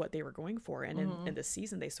what they were going for. And in this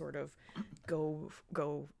season they sort of go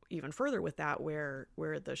even further with that, where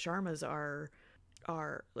the Sharmas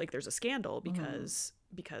are like, there's a scandal because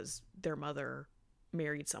their mother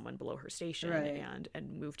married someone below her station,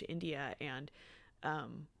 and moved to India, and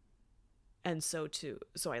so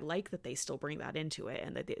I like that they still bring that into it,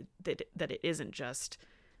 and that it isn't just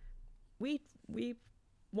we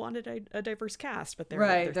wanted a diverse cast, but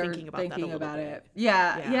they're thinking about that a little bit.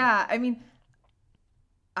 Yeah. I mean,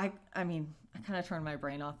 I kind of turn my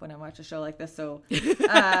brain off when I watch a show like this. So,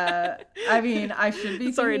 I mean, I should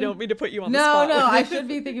be sorry, I don't mean to put you on the spot. No, I should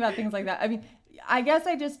be thinking about things like that. I mean, I guess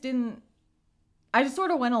I just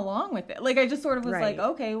sort of went along with it. Like, I just sort of was like,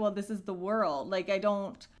 okay, well, this is the world. Like,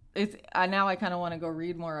 now I kind of want to go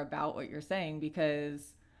read more about what you're saying,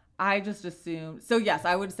 because I just assumed. So yes,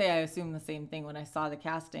 I would say I assumed the same thing when I saw the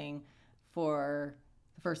casting for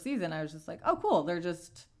the first season. I was just like, oh, cool. They're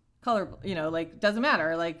just color, like doesn't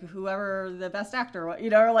matter, like whoever the best actor,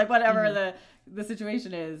 or like whatever the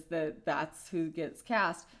situation is, that's who gets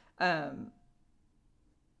cast. But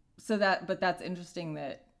that's interesting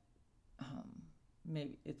that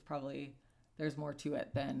maybe it's probably there's more to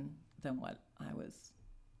it than what I was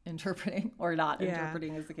interpreting or not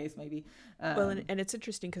interpreting, as the case may be. And it's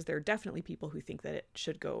interesting because there are definitely people who think that it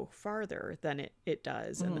should go farther than it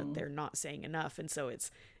does, and that they're not saying enough. And so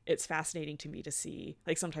it's fascinating to me to see,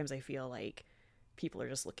 like, sometimes I feel like people are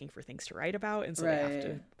just looking for things to write about, and so they have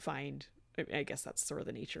to find, I guess that's sort of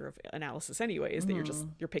the nature of analysis anyway, is that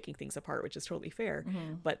you're picking things apart, which is totally fair.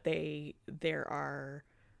 But there are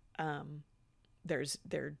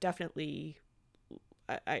definitely,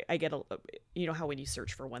 I get how when you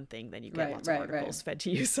search for one thing, then you get lots of articles fed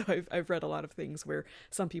to you. So I've read a lot of things where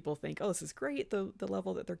some people think, oh, this is great, the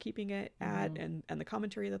level that they're keeping it at, and the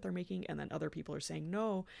commentary that they're making, and then other people are saying,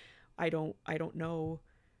 no, I don't know,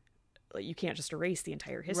 like, you can't just erase the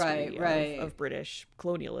entire history of British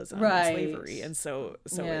colonialism and slavery. And so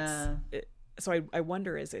I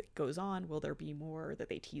wonder, as it goes on, will there be more that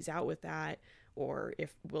they tease out with that, or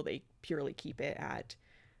will they purely keep it at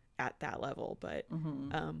that level? But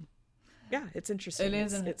it's interesting.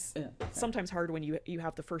 It's sometimes hard when you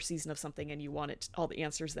have the first season of something and you want all the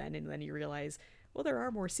answers then, and then you realize, well, there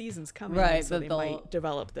are more seasons coming, so they might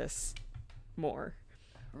develop this more.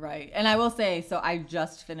 Right. And I will say, so I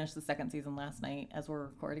just finished the second season last night as we're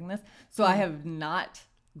recording this, so I have not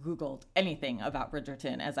Googled anything about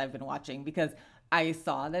Bridgerton as I've been watching, because I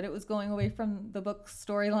saw that it was going away from the book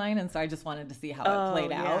storyline, and so I just wanted to see how it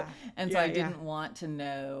played out. And so I didn't want to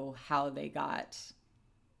know how they got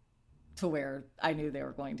to where I knew they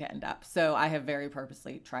were going to end up. So I have very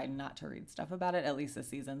purposely tried not to read stuff about it, at least this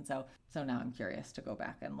season. So now I'm curious to go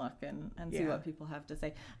back and look and see what people have to say.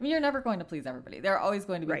 I mean, you're never going to please everybody. There are always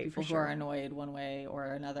going to be people who are annoyed one way or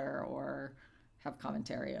another, or have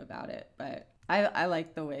commentary about it. But I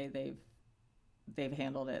like the way they've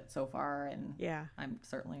handled it so far, and I'm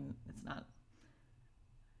certainly, it's not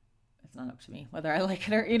up to me whether I like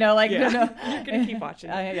it or you're gonna keep watching.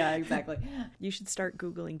 Yeah, exactly. You should start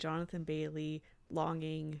Googling Jonathan Bailey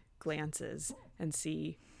longing glances and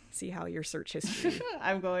see how your search history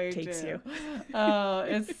I'm going takes you. Oh,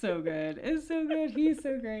 it's so good. He's so great.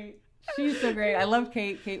 She's so great. I love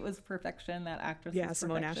Kate. Kate was perfection. That actress. Yeah,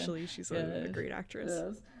 Simone Ashley. She's a great actress.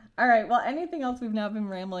 Yes. All right. Well, anything else? We've now been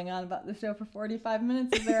rambling on about the show for 45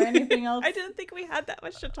 minutes. Is there anything else? I didn't think we had that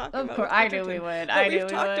much to talk about. Of course, I knew we would. We've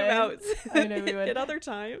talked about at other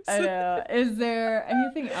times. I know. Is there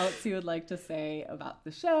anything else you would like to say about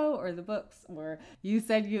the show or the books? Or you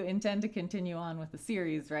said you intend to continue on with the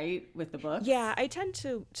series, right? With the books? Yeah, I tend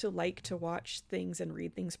to like to watch things and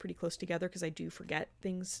read things pretty close together, because I do forget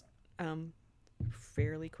things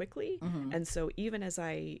fairly quickly. And so even as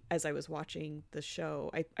I was watching the show,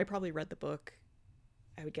 I probably read the book,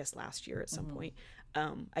 I would guess, last year at some point.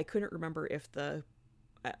 I couldn't remember if I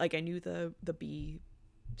knew the bee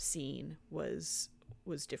scene was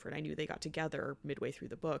different. I knew they got together midway through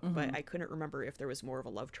the book, but I couldn't remember if there was more of a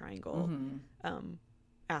love triangle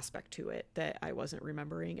aspect to it that I wasn't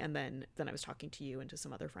remembering. And then I was talking to you and to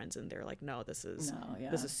some other friends, and they're like, no, this is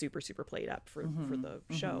super, super played up for the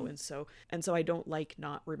show. And so I don't like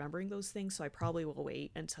not remembering those things. So I probably will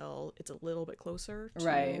wait until it's a little bit closer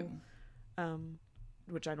to,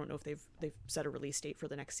 which I don't know if they've set a release date for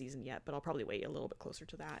the next season yet, but I'll probably wait a little bit closer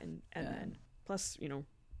to that. And then plus, I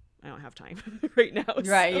don't have time right now.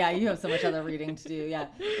 Right. So. Yeah. You have so much other reading to do. Yeah.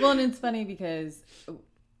 Well, and it's funny because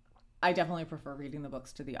I definitely prefer reading the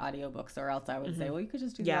books to the audiobooks, or else I would say, well, you could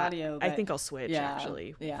just do the audio. But I think I'll switch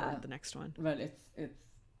actually for the next one. But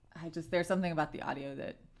there's something about the audio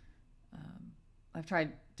that I've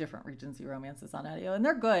tried different Regency romances on audio, and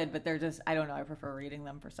they're good, but they're just, I don't know, I prefer reading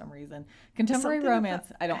them for some reason. Contemporary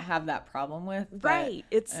romance, I don't have that problem with. But, right.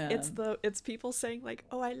 It's people saying like,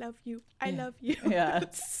 oh, I love you. I love you. Yeah.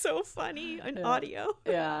 It's so funny on audio.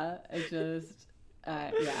 Yeah. It just,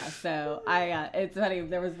 so it's funny.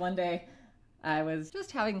 There was one day I was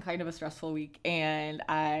just having kind of a stressful week, and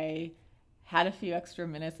I had a few extra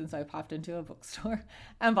minutes, and so I popped into a bookstore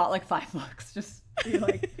and bought like 5 books, just to be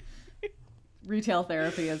like, retail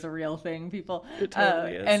therapy is a real thing, people. It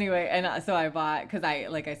totally is. Anyway, and so I bought, because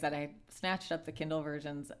like I said, I snatched up the Kindle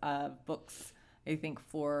versions of books, I think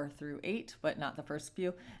 4 through 8, but not the first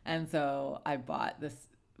few. And so I bought this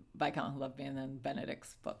Viscount Who Loved Me and then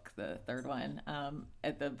Benedict's book, the third one,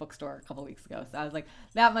 at the bookstore a couple weeks ago. So I was like,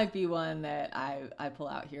 that might be one that I pull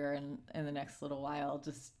out here in the next little while,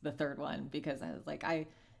 just the third one, because I was like,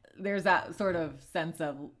 there's that sort of sense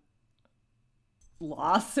of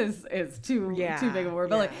loss is too big of a word,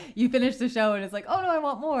 but yeah. like you finish the show and it's like, oh no, I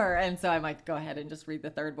want more, and so I might go ahead and just read the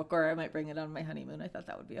third book, or I might bring it on my honeymoon. I thought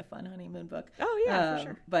that would be a fun honeymoon book. Oh yeah, for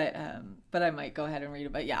sure. But I might go ahead and read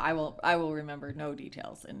it. But yeah, I will remember no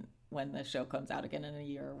details and when the show comes out again in a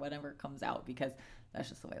year or whatever it comes out, because that's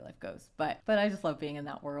just the way life goes. But I just love being in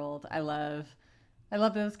that world. I love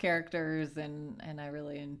those characters, and I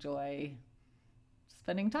really enjoy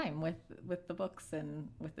spending time with the books and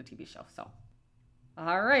with the TV show. So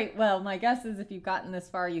all right. Well, my guess is if you've gotten this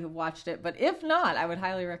far, you have watched it. But if not, I would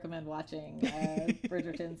highly recommend watching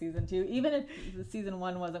Bridgerton season 2. Even if the season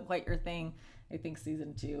 1 wasn't quite your thing, I think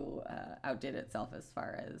season 2 outdid itself as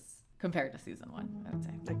far as compared to season 1, I would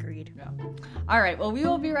say. Agreed. Yeah. All right. Well, we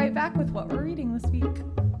will be right back with what we're reading this week.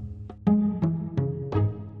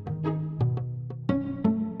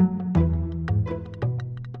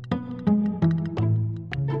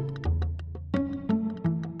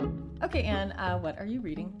 Okay, Anne, what are you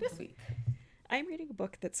reading this week? I'm reading a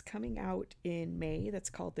book that's coming out in May that's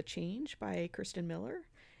called The Change by Kirsten Miller.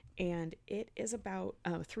 And it is about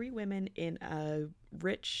 3 women in a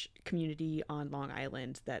rich community on Long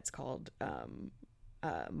Island that's called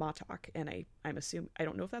Montauk. And I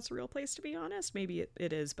don't know if that's a real place, to be honest. Maybe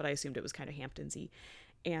it is, but I assumed it was kind of Hamptonsy.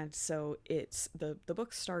 And so it's the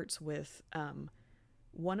book starts with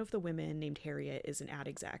one of the women named Harriet is an ad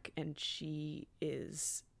exec, and she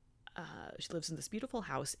lives in this beautiful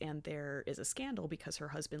house, and there is a scandal because her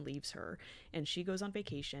husband leaves her, and she goes on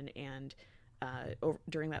vacation, and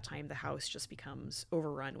during that time the house just becomes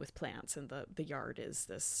overrun with plants, and the yard is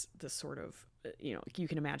this sort of, you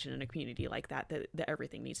can imagine in a community like that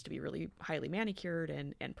everything needs to be really highly manicured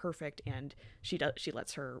and perfect, and she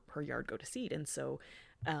lets her yard go to seed. And so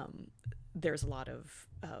there's a lot of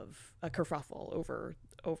a kerfuffle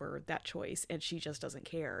over that choice, and she just doesn't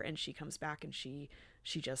care, and she comes back and she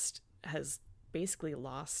just has basically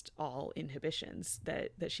lost all inhibitions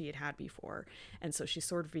that she had before, and so she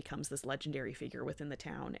sort of becomes this legendary figure within the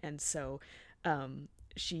town. And so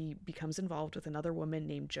she becomes involved with another woman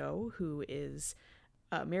named Jo, who is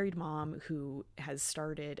a married mom who has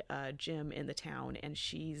started a gym in the town, and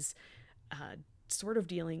she's sort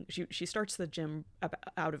of she starts the gym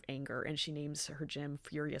out of anger, and she names her gym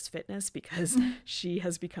Furious Fitness because she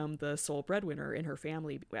has become the sole breadwinner in her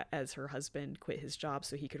family as her husband quit his job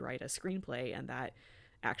so he could write a screenplay, and that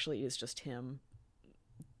actually is just him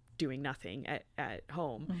doing nothing at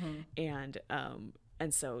home.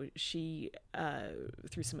 And so she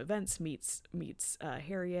through some events meets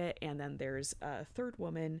Harriet, and then there's a third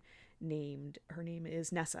woman her name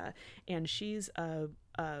is Nessa, and she's a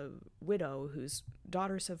widow whose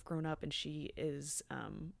daughters have grown up, and she's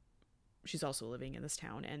also living in this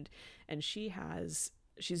town, and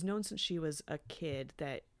she's known since she was a kid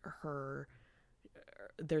that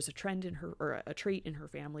there's a trend in her, or a trait in her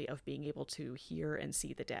family, of being able to hear and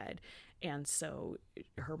see the dead. And so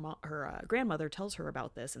her grandmother tells her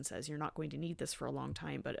about this and says, you're not going to need this for a long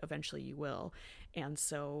time, but eventually you will. And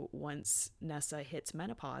so once Nessa hits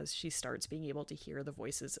menopause, she starts being able to hear the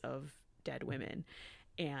voices of dead women.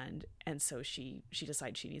 And so she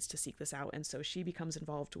decides she needs to seek this out. And so she becomes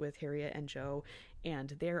involved with Harriet and Jo,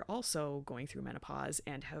 and they're also going through menopause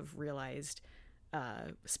and have realized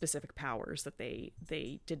specific powers that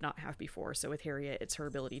they did not have before. So with Harriet, it's her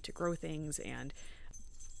ability to grow things, and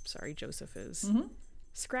sorry, Joseph is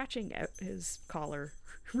scratching at his collar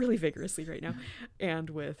really vigorously right now. And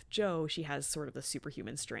with Jo, she has sort of the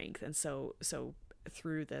superhuman strength, and so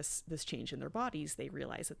through this change in their bodies, they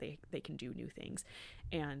realize that they can do new things.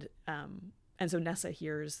 And so Nessa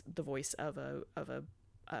hears the voice of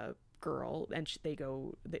a girl, and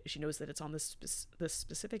she knows that it's on this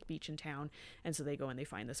specific beach in town, and so they go and they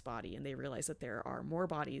find this body, and they realize that there are more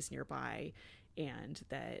bodies nearby, and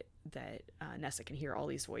that Nessa can hear all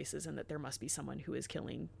these voices, and that there must be someone who is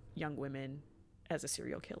killing young women as a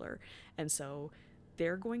serial killer. And so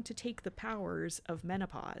they're going to take the powers of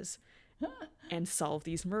menopause and solve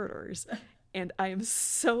these murders. And I am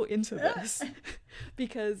so into this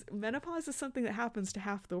because menopause is something that happens to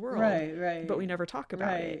half the world, right. But we never talk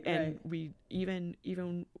about it, and we even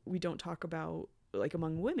we don't talk about, like,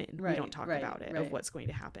 among women, we don't talk about it, of what's going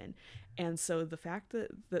to happen. And so the fact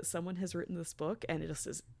that someone has written this book and it just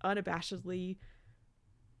is unabashedly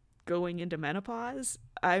going into menopause,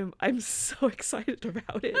 I'm so excited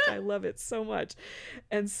about it. I love it so much.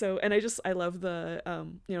 And I love the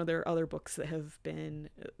there are other books that have been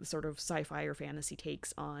sort of sci-fi or fantasy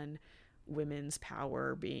takes on women's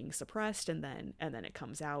power being suppressed, and then it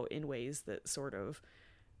comes out in ways that sort of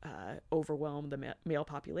overwhelm the male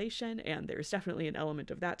population, and there's definitely an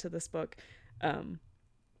element of that to this book.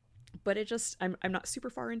 but it just, I'm not super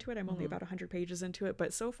far into it. I'm only about 100 pages into it,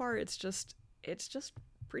 but so far it's just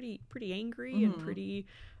pretty angry and pretty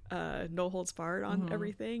no holds barred on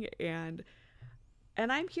everything, and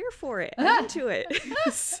I'm here for it. I'm into it.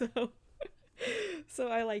 So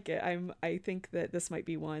I like it. I think that this might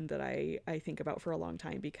be one that I think about for a long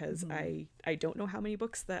time, because I don't know how many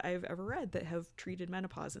books that I've ever read that have treated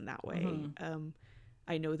menopause in that way.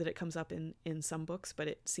 I know that it comes up in some books, but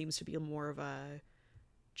it seems to be more of a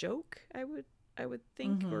joke, I would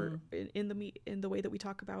think, or in the way that we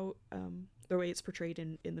talk about the way it's portrayed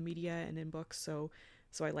in the media and in books. So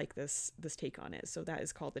I like this take on it. So that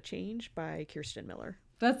is called The Change by Kirsten Miller.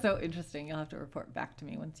 That's so interesting. You'll have to report back to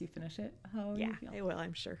me once you finish it. How you feel. I will,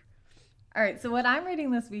 I'm sure. All right, so what I'm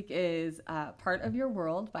reading this week is Part of Your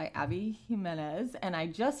World by Abby Jimenez. And I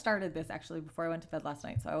just started this actually before I went to bed last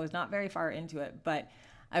night, so I was not very far into it. But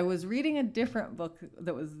I was reading a different book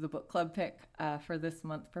that was the book club pick for this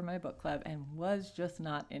month for my book club, and was just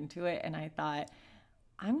not into it. And I thought,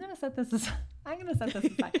 I'm gonna set this aside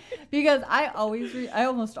because I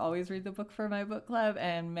almost always read the book for my book club,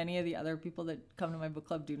 and many of the other people that come to my book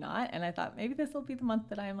club do not. And I thought maybe this will be the month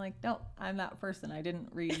that I'm like, no, I'm that person. I didn't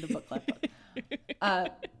read the book club book.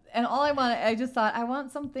 And I just thought I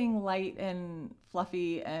want something light and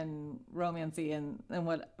fluffy and romancy, and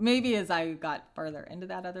what maybe as I got further into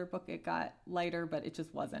that other book, it got lighter, but it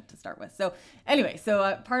just wasn't to start with. So anyway,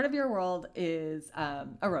 Part of Your World is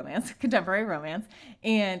a romance, contemporary romance,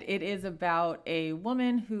 and it is about a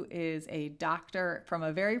woman who is a doctor from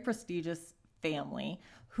a very prestigious family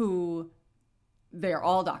who they're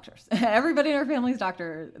all doctors. Everybody in her family is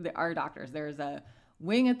are doctors. There's a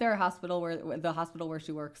wing at their hospital where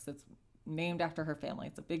she works that's named after her family.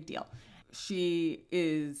 It's a big deal. She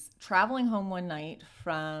is traveling home one night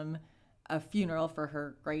from a funeral for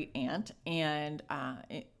her great aunt, and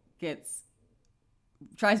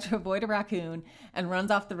tries to avoid a raccoon and runs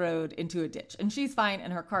off the road into a ditch. And she's fine,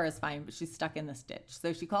 and her car is fine, but she's stuck in this ditch.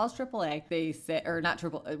 So she calls AAA. They say, or not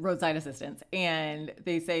roadside assistance, and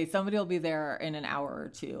they say somebody will be there in an hour or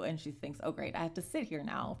two. And she thinks, oh great, I have to sit here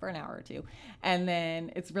now for an hour or two. And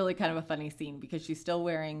then it's really kind of a funny scene because she's still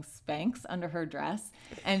wearing Spanx under her dress,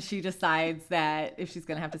 and she decides that if she's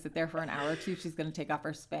going to have to sit there for an hour or two, she's going to take off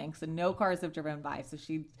her Spanx, and no cars have driven by. So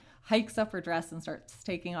she hikes up her dress and starts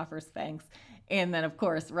taking off her Spanx. And then, of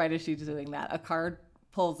course, right as she's doing that, a truck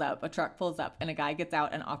pulls up, and a guy gets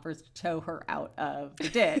out and offers to tow her out of the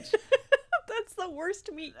ditch. That's the worst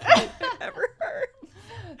meet cute I've ever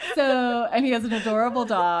heard. And he has an adorable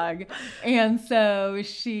dog. And so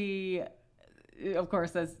she, of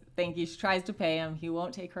course, says thank you. She tries to pay him. He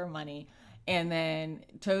won't take her money. And then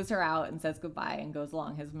tows her out and says goodbye and goes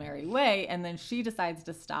along his merry way. And then she decides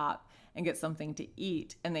to stop and get something to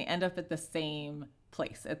eat. And they end up at the same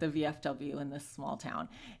place, at the VFW in this small town.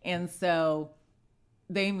 And so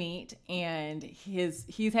they meet, and he's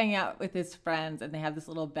hanging out with his friends, and they have this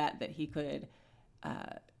little bet that he could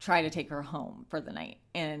try to take her home for the night.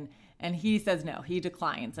 And he says no, he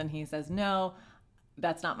declines, and he says, no,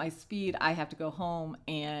 that's not my speed. I have to go home,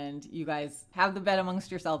 and you guys have the bet amongst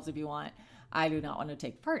yourselves if you want. I do not want to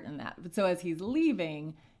take part in that. But so as he's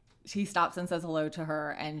leaving, he stops and says hello to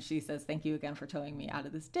her, and she says, thank you again for towing me out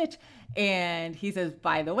of this ditch. And he says,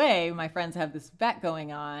 by the way, my friends have this bet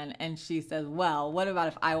going on. And she says, well, what about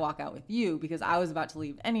if I walk out with you? Because I was about to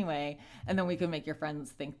leave anyway, and then we can make your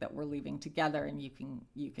friends think that we're leaving together, and you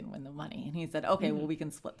can win the money. And he said, okay, well, we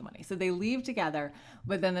can split the money. So they leave together,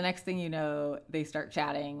 but then the next thing you know, they start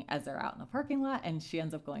chatting as they're out in the parking lot, and she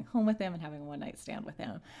ends up going home with him and having a one-night stand with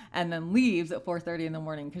him, and then leaves at 4:30 in the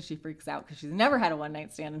morning because she freaks out because she's never had a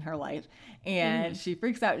one-night stand in her life. And she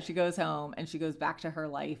freaks out. She goes home, and she goes back to her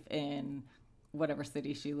life in whatever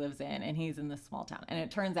city she lives in, and he's in this small town. And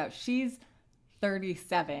it turns out she's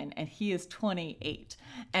 37 and he is 28.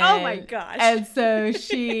 And, oh my gosh. And so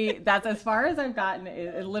that's as far as I've gotten.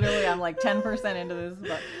 Literally, I'm like 10% into this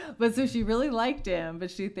book. But so she really liked him,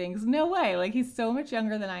 but she thinks, no way. Like, he's so much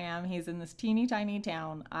younger than I am. He's in this teeny tiny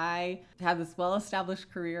town. I have this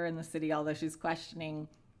well-established career in the city, although she's questioning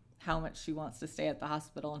how much she wants to stay at the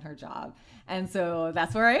hospital and her job. And so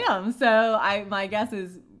that's where I am. So my guess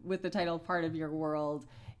is, with the title Part of Your World,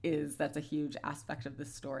 is that's a huge aspect of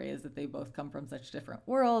this story, is that they both come from such different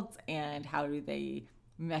worlds, and how do they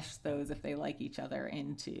mesh those, if they like each other,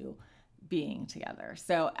 into being together.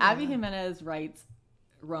 So Abby Jimenez writes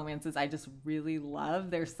romances I just really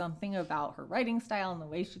love. There's something about her writing style and the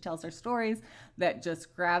way she tells her stories that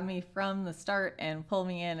just grab me from the start and pull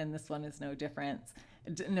me in, and this one is no different.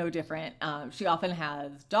 no different. She often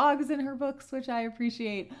has dogs in her books, which I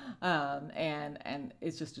appreciate, and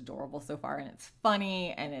it's just adorable so far, and it's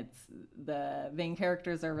funny, and the main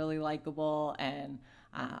characters are really likable, and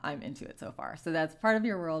I'm into it so far. So that's Part of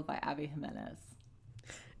Your World by Abby Jimenez.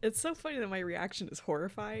 It's so funny that my reaction is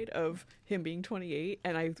horrified of him being 28,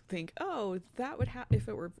 and I think, oh, that would if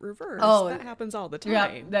it were reversed. Oh, that happens all the time.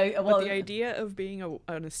 Yeah, but the idea of being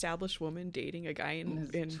an established woman dating a guy in his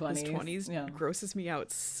 20s grosses me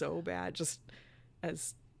out so bad. Just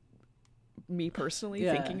as me personally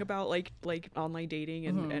thinking about like online dating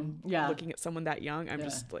and looking at someone that young, I'm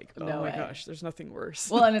just like, oh my gosh, there's nothing worse.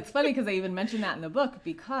 Well, and it's funny because they even mention that in the book,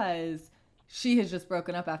 because she has just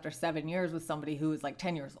broken up after 7 years with somebody who is like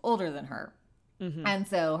 10 years older than her. Mm-hmm. And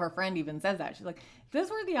so her friend even says that. She's like, if this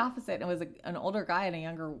were the opposite and it was an older guy and a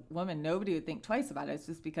younger woman, nobody would think twice about it. It's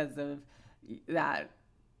just because of that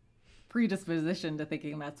predisposition to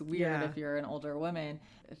thinking that's weird if you're an older woman.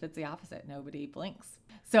 If it's the opposite, nobody blinks.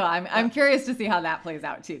 So I'm curious to see how that plays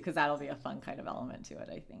out too, because that'll be a fun kind of element to it,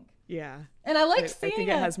 I think. Yeah. And I like seeing I think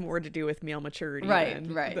it has more to do with male maturity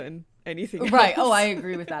than anything else. Right. Oh, I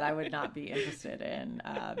agree with that. I would not be interested in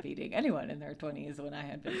beating anyone in their 20s when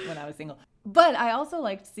I was single. But I also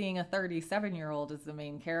liked seeing a 37-year-old as the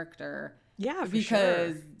main character. Yeah,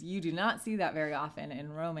 because you do not see that very often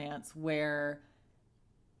in romance, where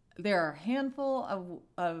there are a handful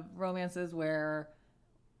of romances where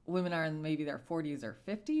women are in maybe their 40s or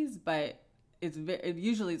 50s, but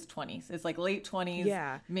usually it's 20s. It's like late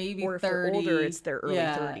 20s, maybe or if 30. They're older, it's their early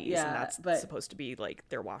 30s, and that's supposed to be like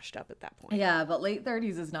they're washed up at that point. Yeah, but late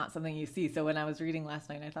 30s is not something you see. So when I was reading last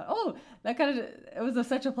night, I thought, oh, it was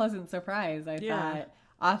such a pleasant surprise. I thought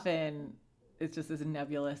often it's just this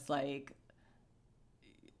nebulous, like,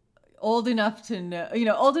 old enough to know,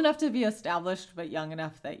 old enough to be established, but young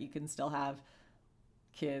enough that you can still have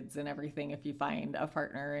kids and everything if you find a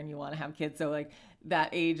partner and you want to have kids. So like that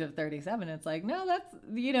age of 37, it's like, no, that's,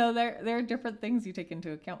 there are different things you take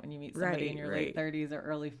into account when you meet somebody in your late 30s or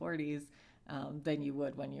early 40s than you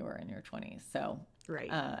would when you were in your 20s. So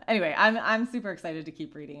anyway, I'm super excited to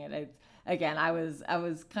keep reading it. I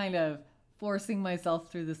was kind of forcing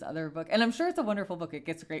myself through this other book, and I'm sure it's a wonderful book. It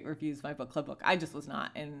gets great reviews, my book club book. I just was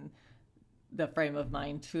not in the frame of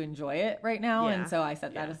mind to enjoy it right now. And so I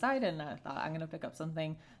set that aside, and I thought, I'm going to pick up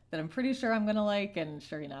something that I'm pretty sure I'm going to like. And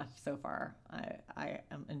sure enough, so far, I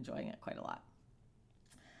am enjoying it quite a lot.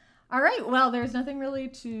 All right. Well, there's nothing really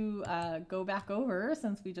to go back over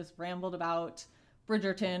since we just rambled about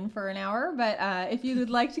Bridgerton for an hour. But if you would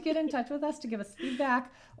like to get in touch with us to give us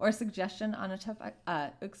feedback or a suggestion on a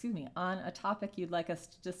topic you'd like us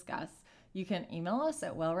to discuss, you can email us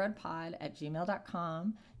at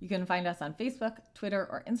wellreadpod@gmail.com. You can find us on Facebook, Twitter,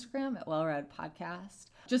 or Instagram at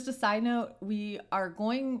wellreadpodcast. Just a side note,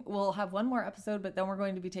 we'll have one more episode, but then we're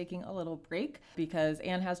going to be taking a little break because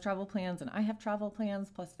Anne has travel plans and I have travel plans,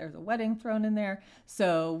 plus there's a wedding thrown in there.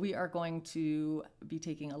 So we are going to be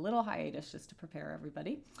taking a little hiatus just to prepare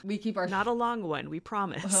everybody. We keep our... Not a long one, we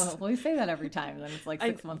promise. Oh, well, we say that every time, then it's like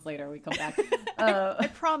 6 months later we come back. I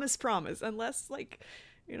promise, unless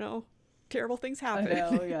terrible things happen. I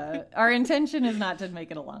know, yeah. Our intention is not to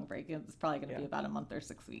make it a long break. It's probably going to be about a month or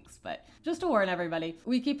 6 weeks. But just to warn everybody,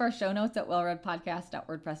 we keep our show notes at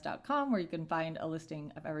wellreadpodcast.wordpress.com, where you can find a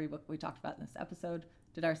listing of every book we talked about in this episode.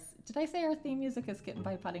 Did I say our theme music is Kitten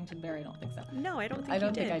by Paddington Bear? I don't think so. No, I don't think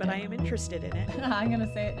you did, but I am interested in it. I'm going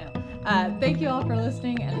to say it now. Thank you all for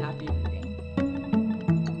listening, and happy reading.